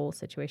care of the whole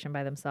situation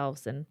by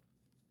themselves. And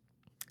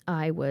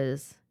I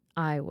was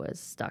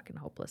stuck in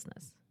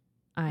hopelessness.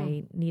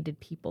 I needed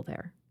people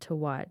there to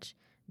watch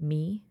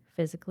me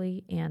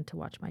physically and to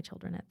watch my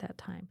children at that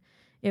time.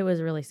 It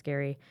was really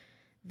scary.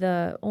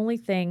 The only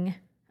thing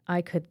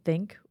I could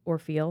think or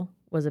feel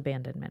was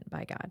abandonment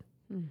by God.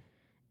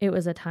 It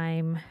was a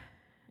time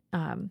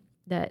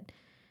that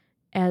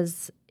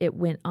as it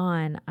went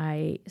on,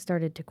 I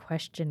started to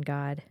question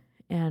God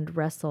and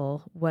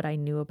wrestle what I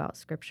knew about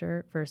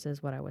Scripture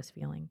versus what I was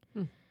feeling.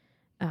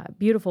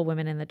 Beautiful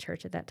women in the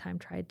church at that time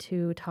tried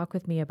to talk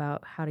with me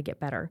about how to get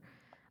better.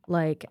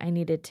 Like I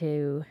needed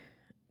to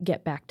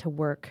get back to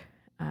work,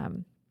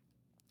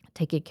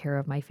 taking care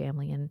of my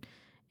family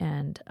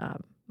and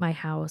my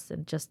house,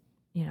 and just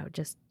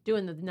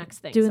doing the next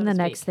thing. Doing the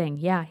next thing.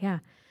 Yeah.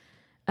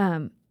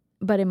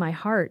 But in my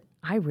heart,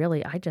 I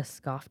just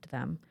scoffed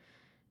them.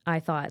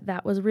 I thought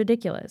that was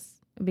ridiculous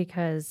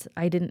because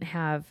I didn't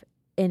have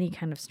any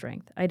kind of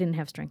strength. I didn't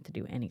have strength to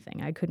do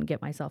anything. I couldn't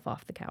get myself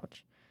off the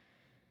couch.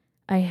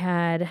 I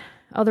had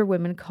other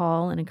women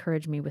call and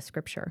encourage me with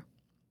Scripture.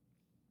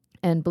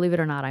 And believe it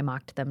or not, I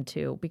mocked them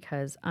too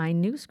because I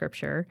knew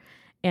Scripture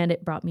and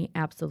it brought me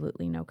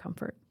absolutely no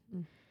comfort.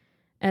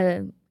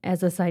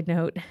 As a side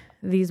note,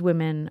 these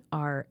women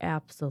are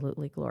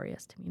absolutely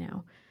glorious to me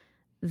now.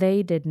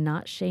 They did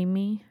not shame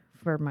me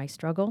for my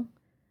struggle.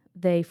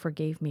 They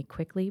forgave me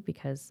quickly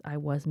because I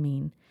was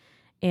mean.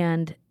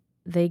 And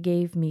they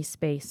gave me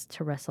space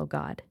to wrestle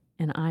God.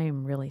 And I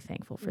am really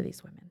thankful for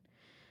these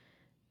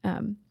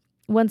women.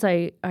 Once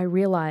I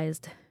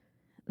realized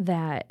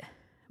that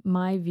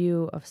my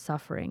view of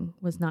suffering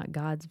was not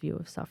God's view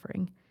of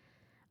suffering,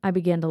 I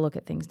began to look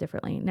at things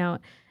differently. Now,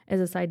 as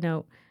a side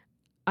note,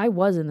 I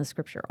was in the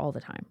scripture all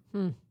the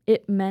time.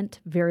 It meant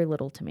very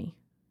little to me,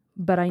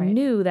 but I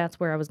knew that's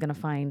where I was going to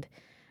find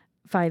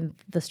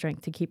the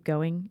strength to keep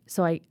going.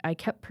 So I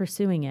kept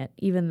pursuing it,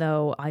 even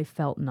though I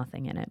felt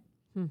nothing in it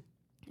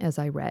as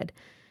I read.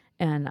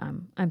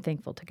 And I'm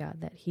thankful to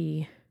God that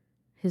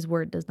His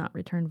word does not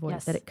return void,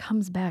 that it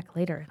comes back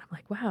later. And I'm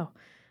like, wow,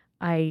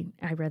 I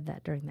read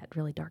that during that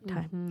really dark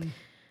time.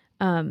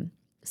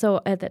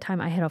 So at that time,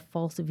 I had a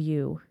false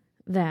view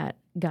that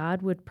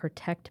God would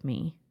protect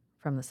me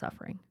from the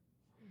suffering.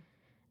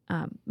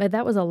 But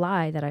that was a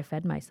lie that I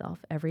fed myself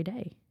every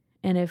day.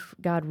 And if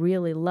God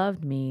really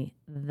loved me,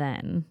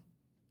 then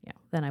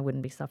I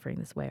wouldn't be suffering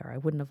this way, or I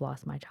wouldn't have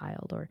lost my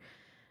child, or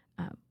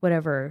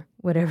whatever,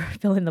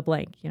 fill in the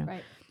blank,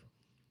 Right.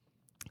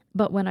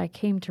 But what I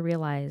came to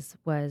realize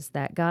was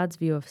that God's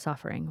view of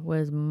suffering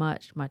was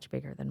much, much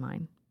bigger than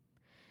mine.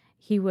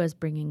 He was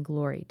bringing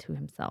glory to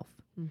Himself.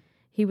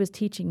 He was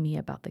teaching me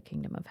about the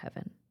kingdom of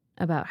heaven,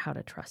 about how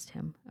to trust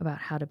Him, about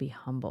how to be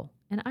humble.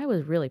 And I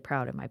was really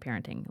proud of my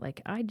parenting.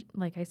 Like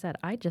I said,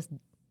 I just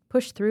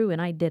pushed through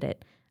and I did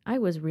it. I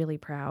was really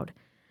proud,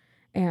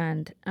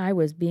 and I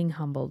was being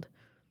humbled.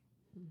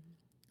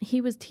 He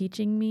was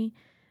teaching me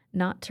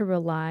not to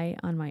rely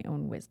on my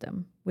own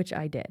wisdom, which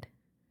I did,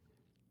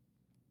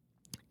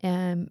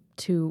 and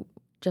to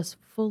just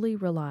fully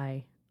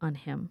rely on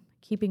Him,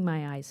 keeping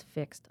my eyes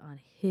fixed on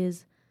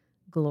His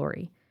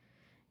glory.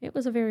 It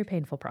was a very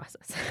painful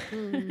process.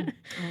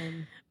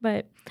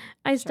 But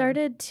I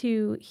started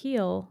to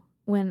heal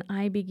when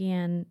I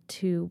began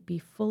to be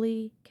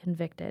fully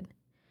convicted,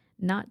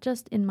 not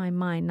just in my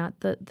mind,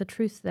 not the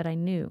truths that I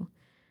knew,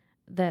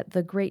 that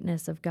the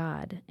greatness of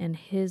God and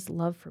His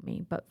love for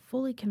me, but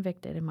fully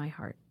convicted in my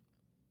heart.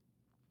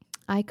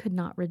 I could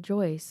not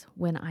rejoice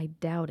when I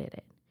doubted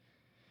it.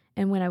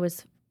 And when I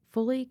was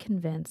fully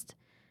convinced,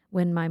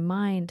 when my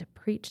mind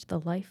preached the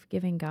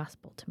life-giving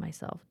gospel to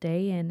myself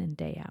day in and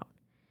day out.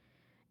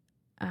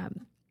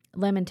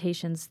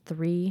 Lamentations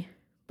 3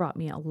 brought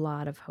me a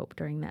lot of hope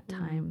during that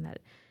time, that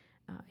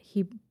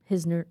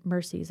His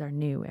mercies are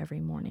new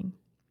every morning.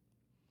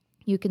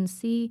 You can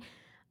see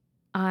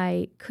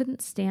I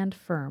couldn't stand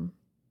firm,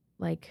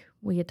 like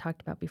we had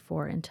talked about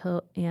before,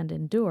 and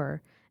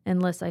endure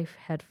unless I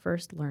had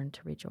first learned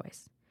to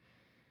rejoice.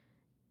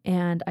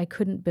 And I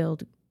couldn't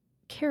build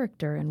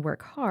character and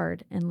work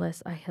hard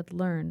unless I had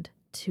learned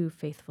to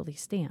faithfully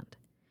stand.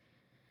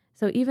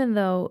 So even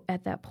though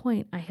at that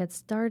point I had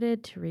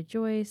started to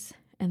rejoice,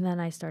 and then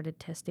I started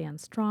to stand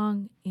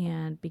strong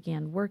and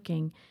began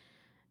working,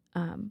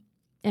 and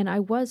I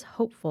was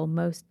hopeful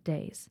most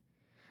days,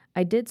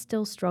 I did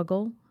still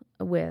struggle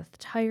with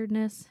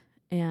tiredness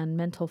and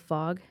mental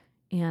fog,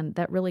 and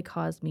that really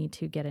caused me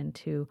to get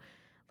into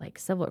like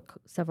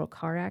several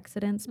car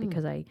accidents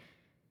because I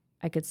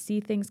could see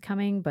things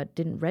coming but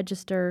didn't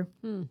register.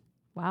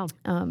 Wow.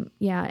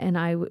 And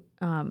I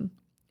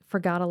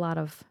forgot a lot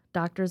of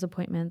doctor's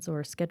appointments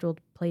or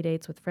scheduled play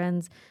dates with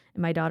friends,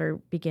 and my daughter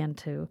began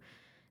to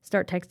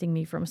start texting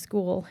me from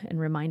school and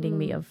reminding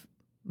me of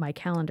my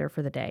calendar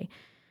for the day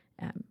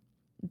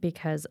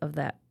because of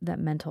that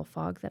mental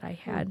fog that I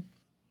had.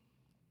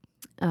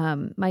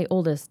 My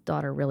oldest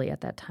daughter really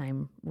at that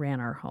time ran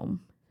our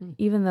home.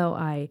 Even though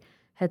I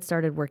had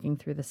started working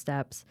through the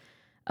steps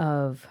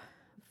of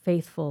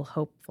faithful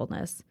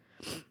hopefulness,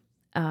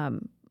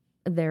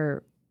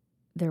 there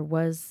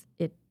was,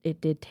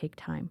 it did take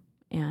time.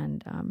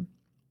 And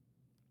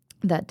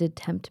that did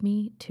tempt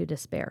me to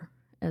despair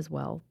as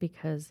well,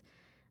 because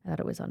I thought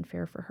it was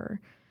unfair for her.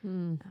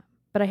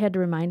 But I had to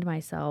remind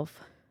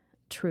myself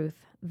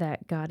truth,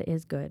 that God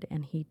is good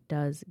and He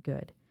does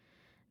good.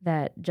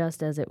 That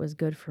just as it was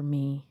good for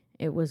me,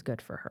 it was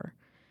good for her.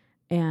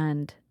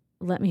 And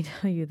let me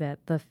tell you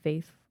that the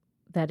faith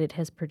that it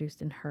has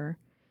produced in her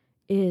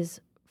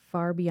is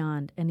far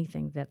beyond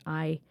anything that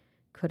I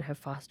could have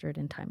fostered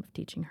in time of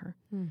teaching her.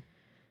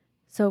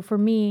 So for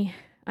me,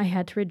 I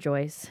had to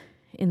rejoice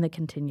in the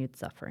continued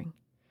suffering.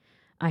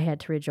 I had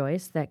to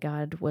rejoice that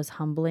God was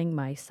humbling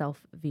my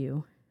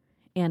self-view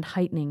and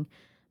heightening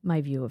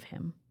my view of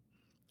Him.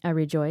 I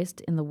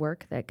rejoiced in the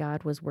work that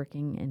God was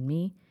working in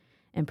me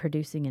and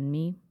producing in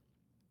me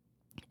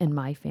and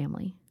my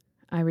family.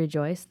 I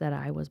rejoiced that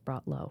I was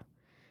brought low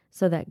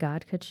so that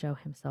God could show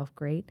Himself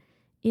great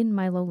in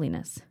my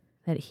lowliness,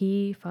 that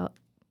He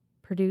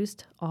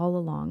produced all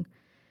along.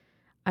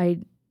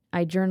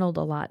 I journaled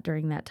a lot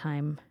during that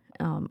time,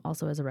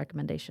 also as a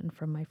recommendation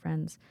from my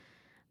friends.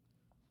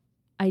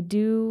 I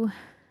do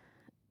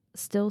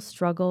still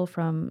struggle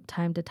from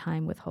time to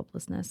time with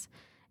hopelessness.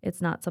 It's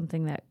not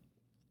something that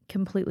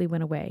completely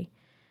went away.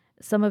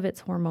 Some of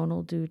it's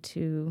hormonal due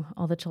to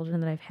all the children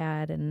that I've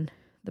had and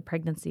the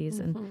pregnancies.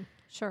 And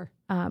Sure.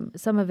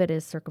 some of it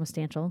is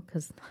circumstantial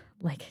because,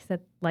 like I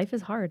said, life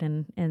is hard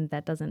and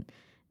that doesn't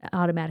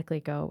automatically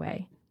go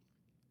away.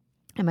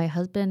 And my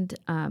husband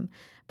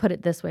put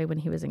it this way when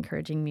he was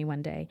encouraging me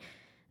one day,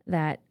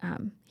 that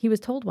he was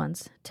told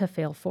once to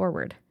fail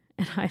forward.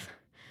 And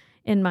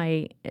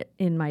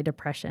in my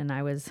depression,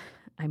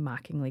 I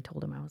mockingly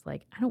told him, I was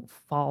like, I don't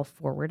fall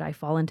forward. I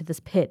fall into this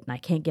pit and I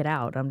can't get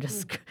out. I'm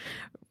just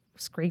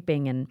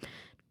scraping and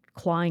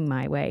clawing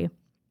my way.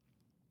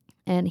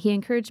 And he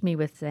encouraged me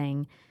with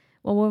saying,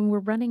 well, when we're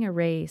running a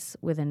race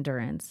with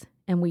endurance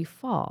and we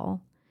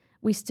fall,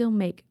 we still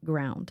make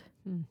ground.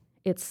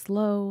 It's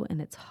slow and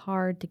it's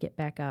hard to get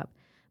back up,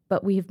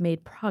 but we've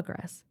made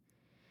progress.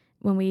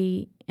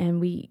 We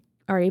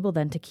are able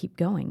then to keep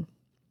going.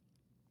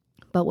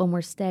 But when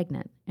we're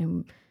stagnant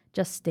and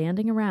just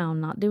standing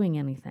around, not doing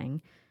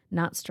anything,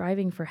 not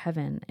striving for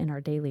heaven in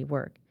our daily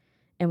work,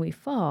 and we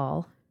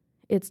fall,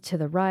 it's to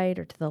the right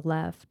or to the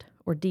left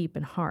or deep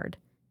and hard.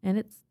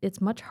 And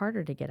it's much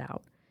harder to get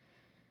out.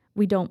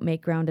 We don't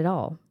make ground at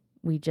all.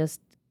 We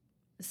just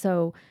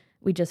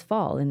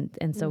fall.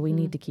 And so we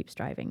need to keep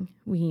striving.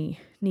 We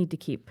need to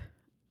keep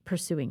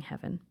pursuing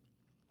heaven.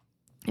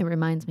 It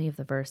reminds me of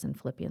the verse in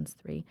Philippians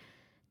 3,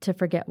 to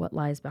forget what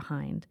lies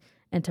behind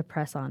and to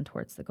press on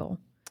towards the goal.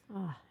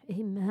 Oh,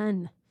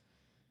 amen.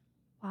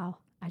 Wow.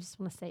 I just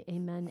want to say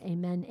amen,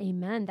 amen,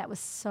 amen. That was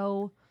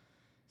so,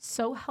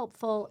 so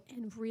helpful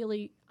and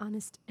really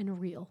honest and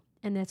real.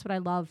 And that's what I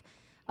love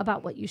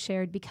about what you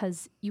shared,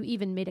 because you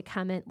even made a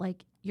comment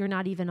like, you're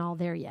not even all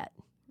there yet.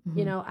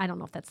 You know, I don't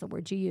know if that's the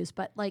word you use,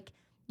 but like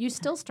you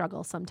still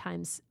struggle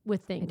sometimes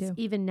with things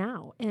even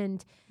now.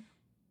 And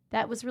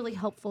that was really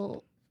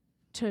helpful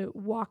to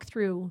walk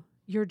through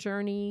your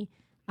journey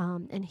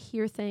and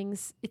hear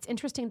things. It's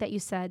interesting that you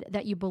said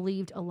that you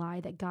believed a lie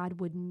that God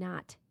would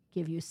not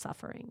give you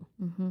suffering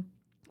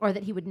or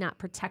that he would not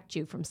protect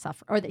you from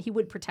suffering, or that he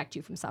would protect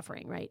you from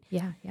suffering, right?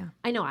 Yeah.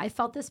 I know I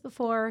felt this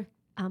before.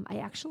 I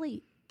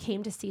actually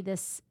came to see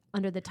this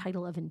under the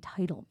title of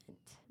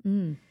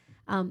entitlement.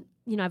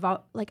 You know,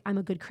 I'm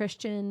a good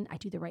Christian. I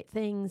do the right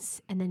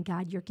things. And then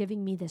God, you're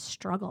giving me this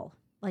struggle.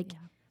 Like,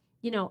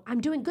 you know, I'm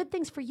doing good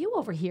things for you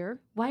over here.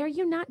 Why are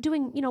you not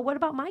doing, you know, what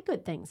about my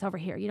good things over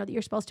here, you know, that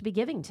you're supposed to be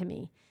giving to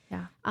me?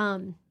 Yeah.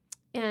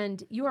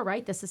 And you are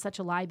right. This is such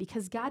a lie,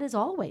 because God is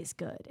always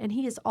good and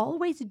he is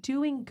always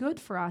doing good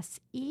for us,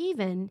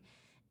 even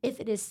if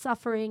it is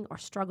suffering or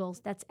struggles.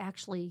 That's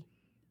actually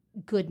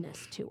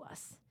goodness to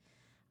us.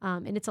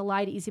 And it's a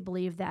lie to easily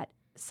believe that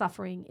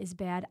suffering is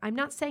bad. I'm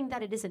not saying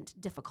that it isn't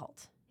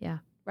difficult. Yeah.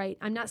 Right.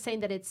 I'm not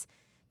saying that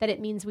it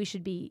means we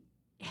should be,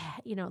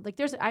 you know, like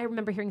I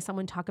remember hearing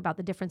someone talk about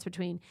the difference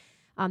between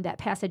that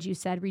passage you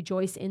said,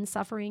 rejoice in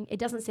suffering. It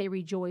doesn't say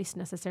rejoice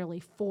necessarily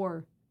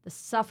for the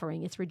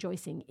suffering. It's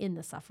rejoicing in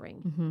the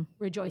suffering,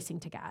 rejoicing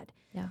to God.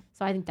 Yeah.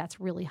 So I think that's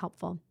really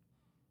helpful.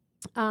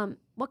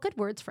 What good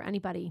words for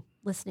anybody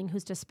listening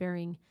who's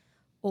despairing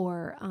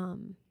or,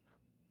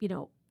 you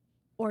know,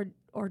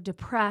 or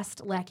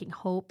depressed, lacking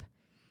hope,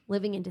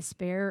 living in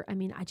despair. I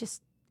mean, I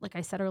just, like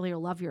I said earlier,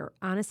 love your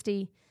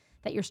honesty,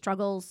 that your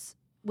struggles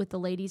with the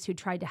ladies who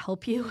tried to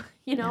help you,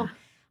 you know,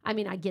 I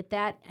mean, I get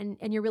that.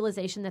 And your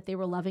realization that they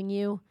were loving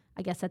you.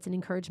 I guess that's an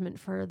encouragement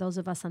for those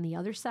of us on the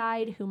other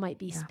side who might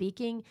be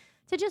speaking,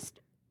 to just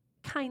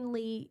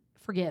kindly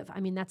forgive. I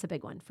mean, that's a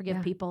big one.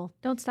 Forgive people.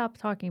 Don't stop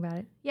talking about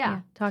it.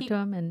 Yeah. Talk to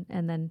them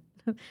and then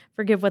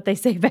forgive what they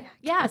say back.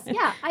 Yes.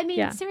 Yeah. I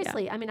mean,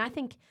 seriously. I mean, I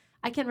think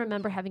I can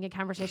remember having a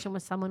conversation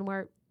with someone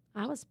where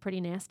I was pretty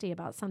nasty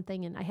about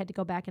something and I had to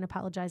go back and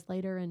apologize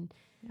later. And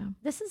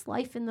this is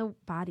life in the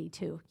body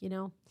too, you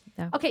know?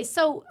 Yeah. Okay.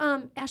 So,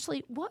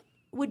 Ashley, what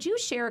would you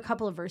share a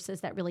couple of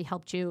verses that really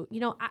helped you?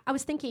 You know, I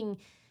was thinking,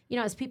 you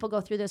know, as people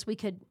go through this,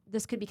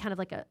 this could be kind of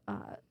like a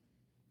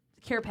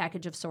care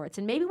package of sorts.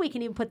 And maybe we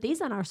can even put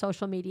these on our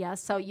social media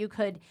so you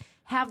could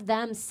have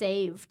them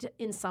saved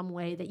in some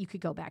way that you could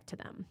go back to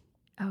them.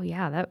 Oh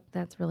yeah.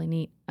 That's really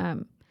neat.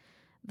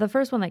 The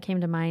first one that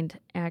came to mind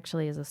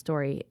actually is a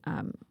story.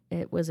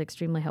 It was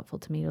extremely helpful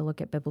to me to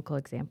look at biblical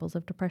examples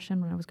of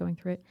depression when I was going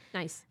through it.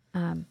 Nice.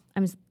 I'm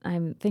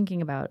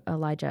thinking about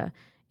Elijah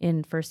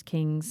in 1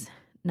 Kings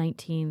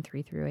 19,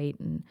 3-8,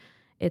 and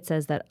it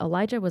says that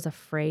Elijah was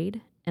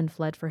afraid and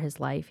fled for his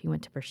life. He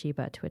went to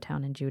Beersheba, to a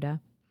town in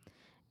Judah,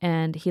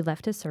 and he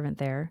left his servant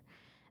there.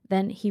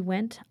 Then he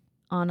went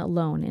on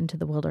alone into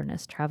the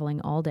wilderness,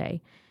 traveling all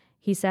day.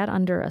 He sat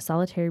under a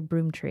solitary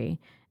broom tree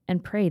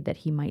and prayed that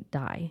he might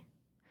die.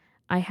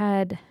 I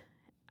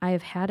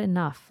have had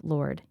enough,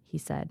 Lord, he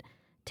said.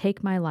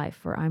 Take my life,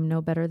 for I'm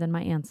no better than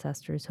my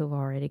ancestors who have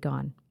already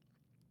gone.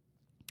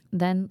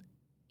 Then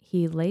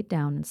he laid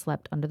down and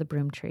slept under the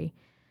broom tree.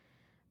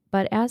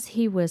 But as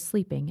he was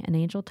sleeping, an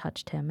angel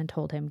touched him and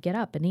told him, "Get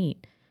up and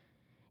eat."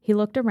 He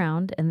looked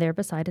around, and there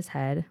beside his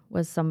head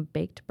was some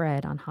baked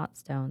bread on hot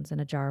stones and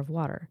a jar of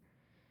water.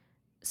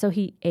 So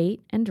he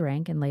ate and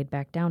drank and laid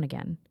back down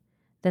again.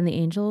 Then the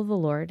angel of the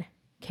Lord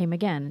came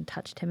again and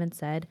touched him and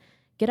said,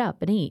 "Get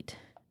up and eat.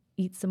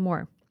 Eat some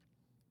more."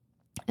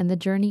 and the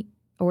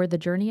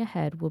journey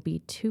ahead will be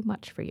too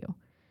much for you.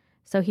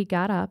 So he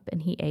got up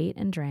and he ate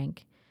and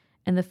drank,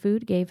 and the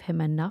food gave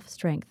him enough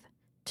strength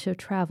to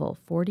travel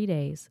 40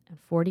 days and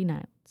 40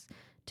 nights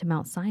to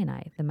Mount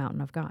Sinai, the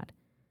mountain of God.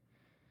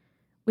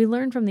 We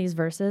learn from these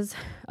verses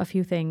a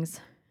few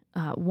things.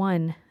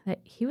 One, that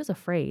he was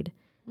afraid.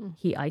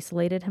 He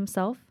isolated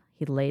himself.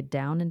 He laid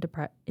down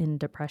in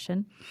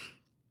depression.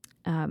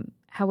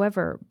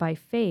 However, by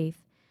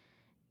faith,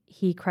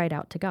 he cried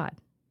out to God.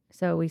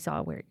 So we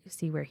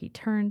see where he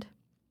turned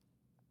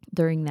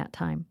during that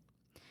time.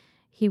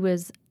 He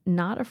was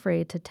not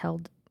afraid to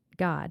tell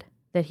God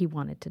that he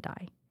wanted to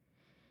die.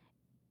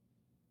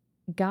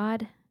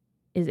 God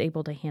is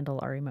able to handle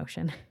our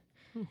emotion,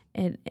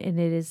 and it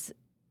is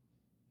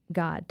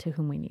God to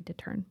whom we need to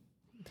turn.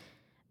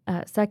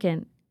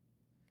 Second,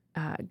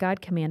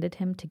 God commanded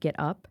him to get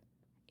up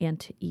and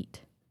to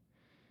eat,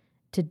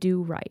 to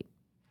do right,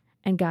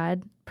 and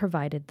God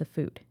provided the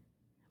food.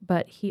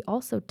 But he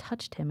also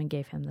touched him and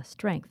gave him the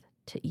strength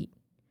to eat.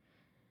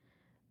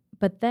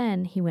 But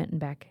then he went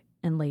back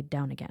and laid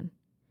down again.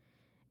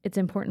 It's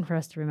important for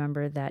us to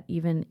remember that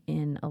even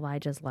in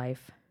Elijah's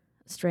life,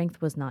 strength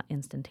was not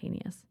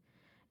instantaneous.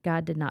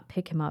 God did not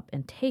pick him up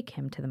and take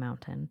him to the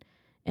mountain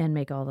and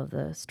make all of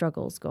the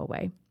struggles go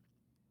away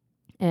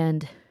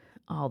and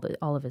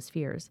all of his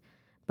fears,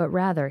 but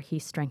rather he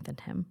strengthened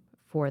him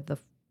for the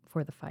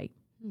fight.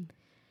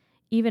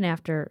 Even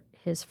after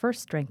his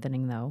first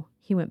strengthening, though,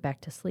 he went back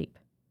to sleep.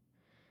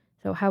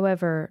 So,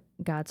 however,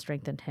 God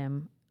strengthened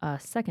him a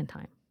second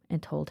time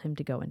and told him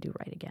to go and do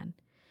right again.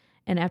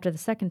 And after the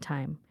second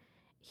time,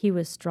 he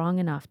was strong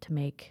enough to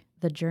make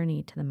the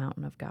journey to the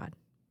mountain of God.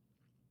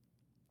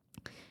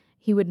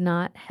 He would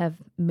not have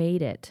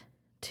made it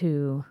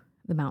to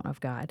the mountain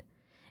of God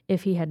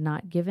if he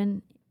had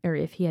given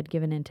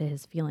into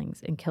his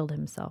feelings and killed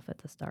himself at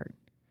the start.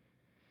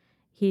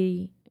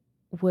 He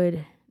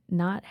would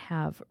not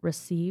have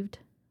received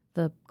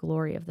the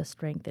glory of the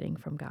strengthening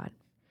from God.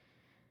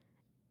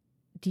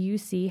 Do you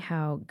see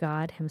how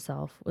God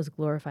himself was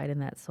glorified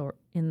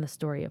in the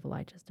story of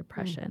Elijah's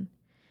depression?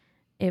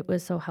 It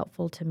was so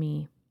helpful to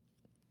me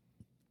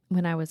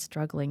when I was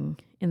struggling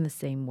in the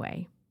same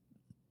way,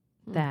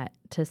 that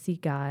to see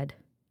God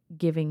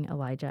giving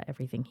Elijah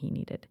everything he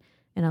needed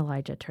and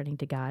Elijah turning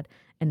to God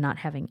and not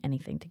having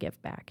anything to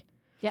give back.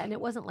 Yeah, and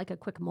it wasn't like a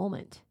quick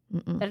moment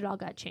that it all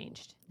got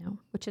changed. No.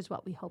 Which is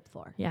what we hope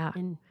for. Yeah.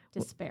 In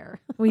despair.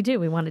 We do.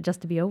 We want it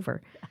just to be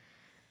over.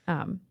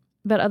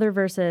 But other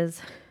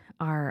verses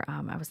are,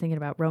 I was thinking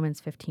about Romans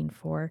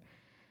 15:4,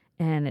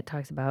 and it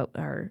talks about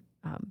our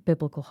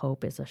biblical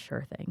hope is a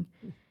sure thing.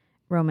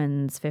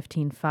 Romans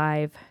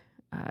 15:5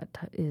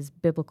 is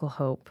biblical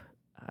hope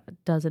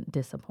doesn't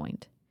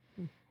disappoint.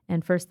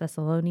 And 1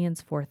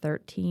 Thessalonians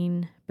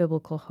 4:13,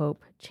 biblical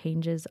hope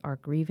changes our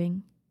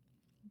grieving.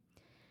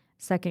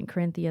 2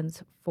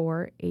 Corinthians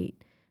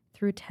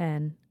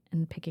 4:8-10,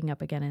 and picking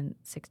up again in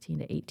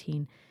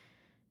 16-18,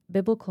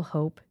 biblical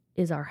hope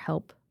is our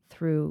help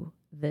through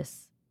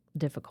this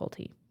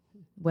difficulty.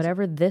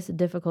 Whatever this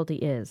difficulty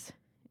is,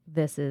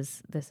 this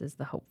is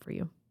the hope for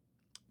you.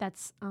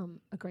 That's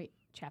a great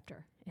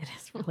chapter. It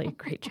is really a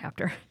great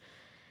chapter.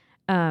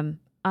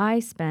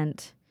 I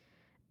spent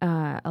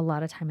a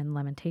lot of time in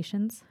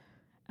Lamentations.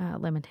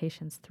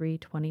 Lamentations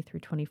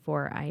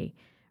 3:20-24. I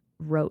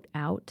wrote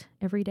out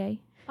every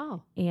day.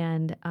 Oh,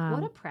 and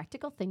what a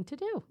practical thing to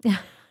do!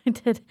 I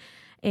did,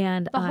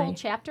 and the whole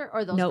chapter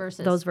or those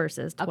verses? Those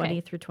verses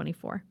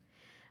 20-24.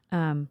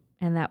 And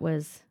that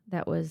was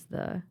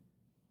the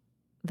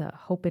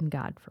hope in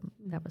God.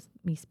 That was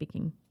me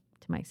speaking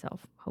to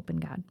myself. Hope in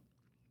God.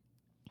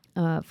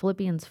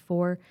 Philippians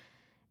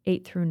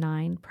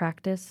 4:8-9.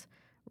 Practice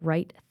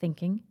right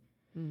thinking.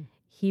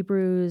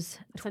 Hebrews.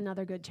 That's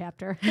another good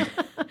chapter.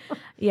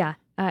 Yeah,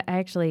 I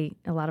actually,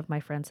 a lot of my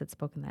friends had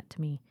spoken that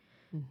to me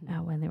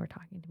when they were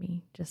talking to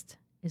me. Just,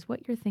 is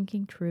what you're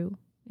thinking true?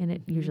 And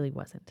it usually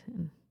wasn't.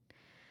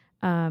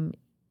 And,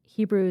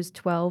 Hebrews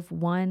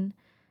 12:1,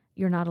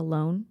 you're not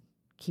alone.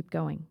 Keep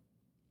going.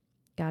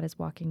 God is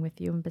walking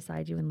with you and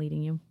beside you and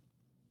leading you.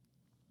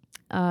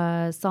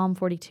 Psalm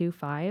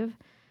 42:5,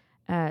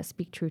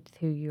 speak truth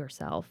to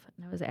yourself.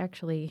 And I was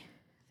actually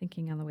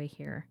thinking on the way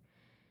here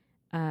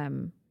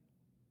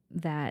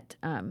that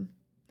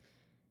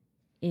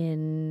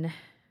in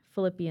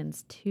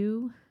Philippians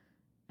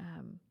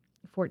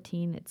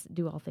 2:14, it's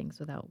do all things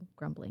without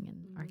grumbling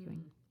and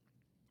arguing.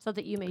 So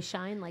that you may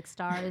shine like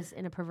stars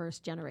in a perverse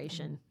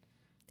generation.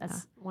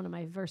 That's one of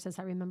my verses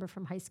I remember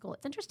from high school.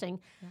 It's interesting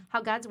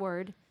how God's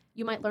word,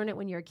 you might learn it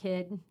when you're a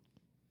kid,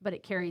 but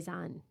it carries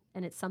on.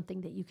 And it's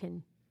something that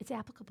it's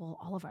applicable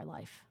all of our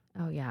life.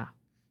 Oh, yeah.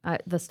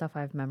 The stuff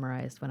I've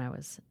memorized when I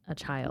was a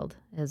child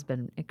has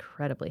been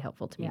incredibly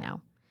helpful to me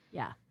now.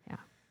 Yeah. Yeah.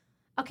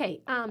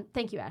 Okay.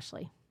 Thank you,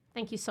 Ashley.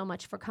 Thank you so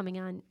much for coming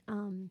on.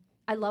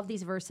 I love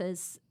these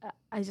verses.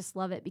 I just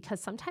love it because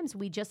sometimes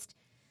when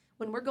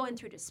we're going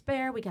through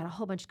despair, we got a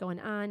whole bunch going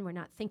on. We're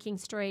not thinking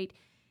straight.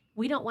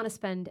 We don't want to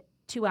spend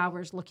 2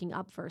 hours looking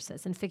up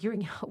verses and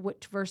figuring out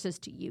which verses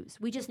to use.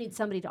 We just need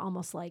somebody to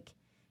almost like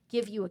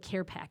give you a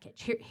care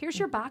package. Here's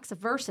your box of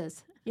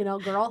verses,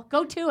 girl,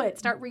 go to it,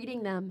 start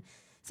reading them.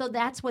 So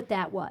that's what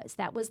that was.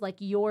 That was like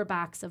your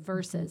box of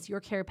verses, your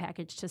care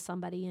package to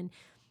somebody. And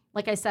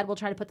like I said, we'll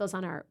try to put those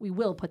we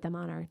will put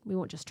them we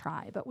won't just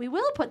try, but we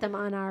will put them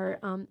on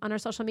our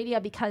social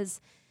media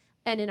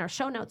and in our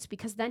show notes,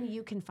 because then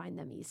you can find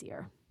them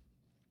easier.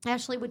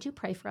 Ashley, would you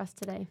pray for us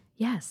today?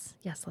 Yes,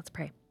 let's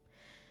pray.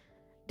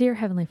 Dear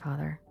Heavenly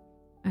Father,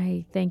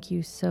 I thank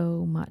you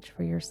so much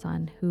for your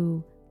Son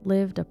who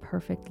lived a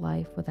perfect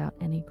life without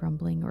any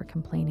grumbling or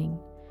complaining,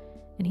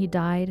 and he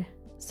died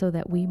so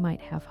that we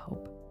might have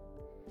hope.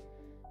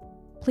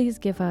 Please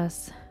give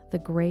us the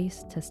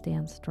grace to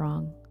stand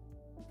strong,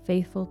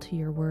 faithful to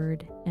your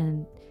word,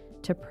 and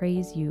to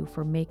praise you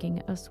for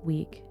making us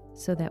weak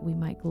so that we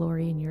might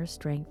glory in your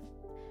strength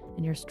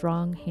and your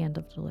strong hand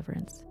of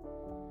deliverance.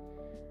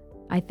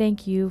 I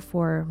thank you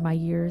for my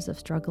years of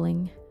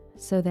struggling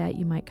so that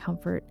you might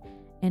comfort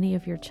any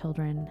of your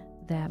children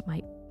that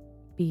might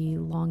be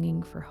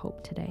longing for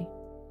hope today.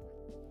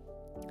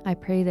 I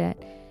pray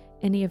that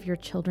any of your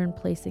children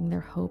placing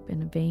their hope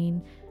in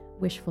vain,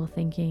 wishful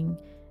thinking,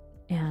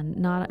 and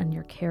not on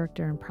your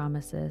character and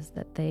promises,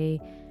 that they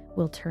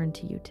will turn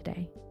to you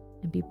today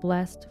and be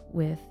blessed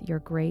with your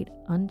great,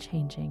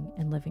 unchanging,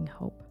 and living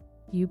hope.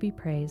 You be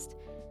praised.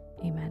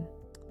 Amen.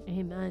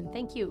 Amen.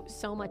 Thank you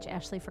so much,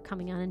 Ashley, for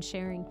coming on and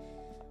sharing.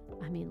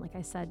 Like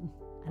I said,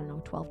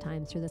 12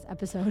 times through this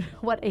episode,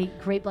 what a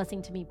great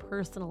blessing to me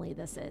personally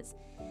this is.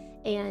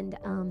 And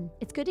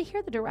it's good to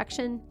hear the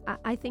direction.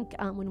 I think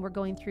when we're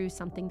going through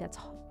something that's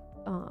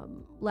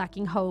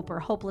lacking hope or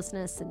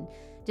hopelessness and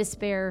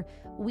despair,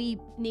 we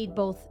need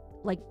both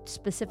like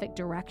specific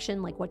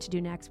direction, like what to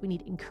do next. We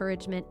need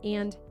encouragement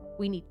and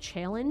we need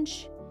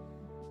challenge.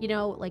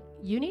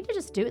 You need to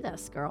just do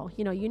this, girl.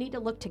 You need to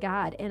look to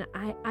God. And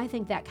I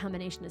think that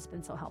combination has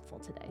been so helpful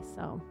today.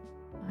 So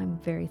I'm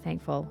very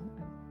thankful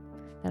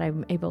that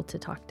I'm able to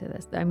talk to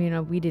this.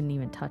 We didn't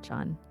even touch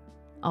on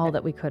all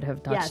that we could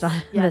have touched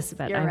on this,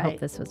 but I hope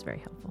this was very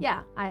helpful.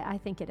 Yeah, I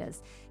think it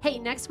is. Hey,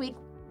 next week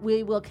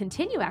we will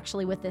continue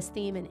actually with this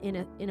theme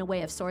in a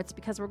way of sorts,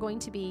 because we're going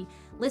to be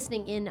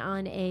listening in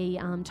on a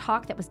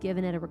talk that was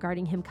given at a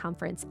Regarding Him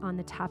conference on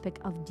the topic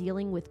of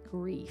dealing with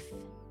grief.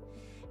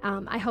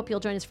 I hope you'll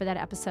join us for that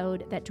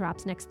episode that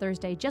drops next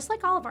Thursday, just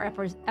like all of our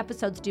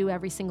episodes do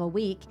every single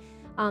week.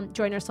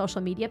 Join our social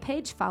media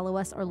page, follow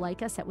us or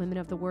like us at Women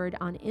of the Word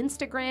on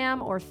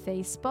Instagram or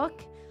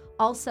Facebook.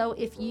 Also,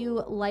 if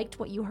you liked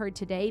what you heard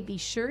today, be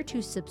sure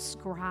to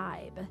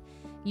subscribe.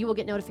 You will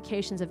get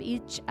notifications of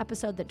each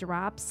episode that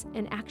drops,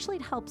 and actually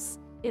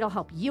it'll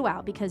help you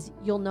out because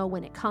you'll know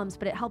when it comes,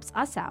 but it helps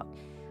us out.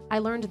 I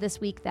learned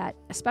this week that,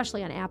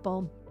 especially on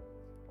Apple,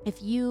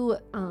 if you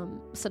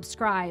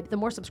subscribe, the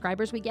more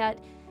subscribers we get,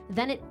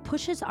 then it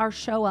pushes our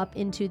show up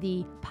into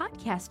the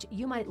podcast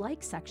you might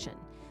like section,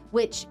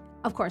 which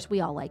of course we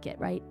all like it,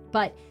 right?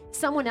 But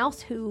someone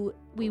else who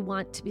we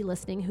want to be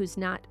listening, who's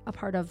not a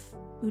part of,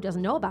 who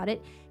doesn't know about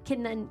it,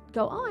 can then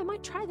go, oh, I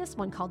might try this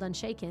one called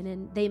Unshaken,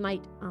 and they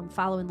might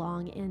follow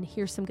along and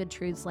hear some good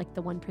truths like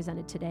the one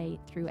presented today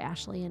through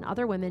Ashley and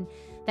other women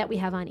that we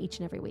have on each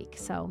and every week.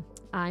 So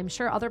I'm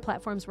sure other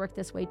platforms work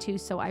this way too,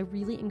 so I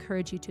really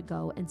encourage you to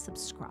go and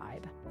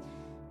subscribe.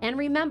 And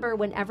remember,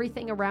 when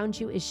everything around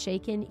you is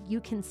shaken, you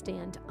can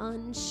stand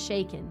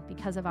unshaken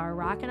because of our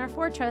rock and our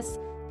fortress,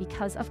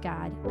 because of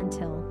God.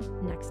 Until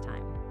next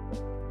time.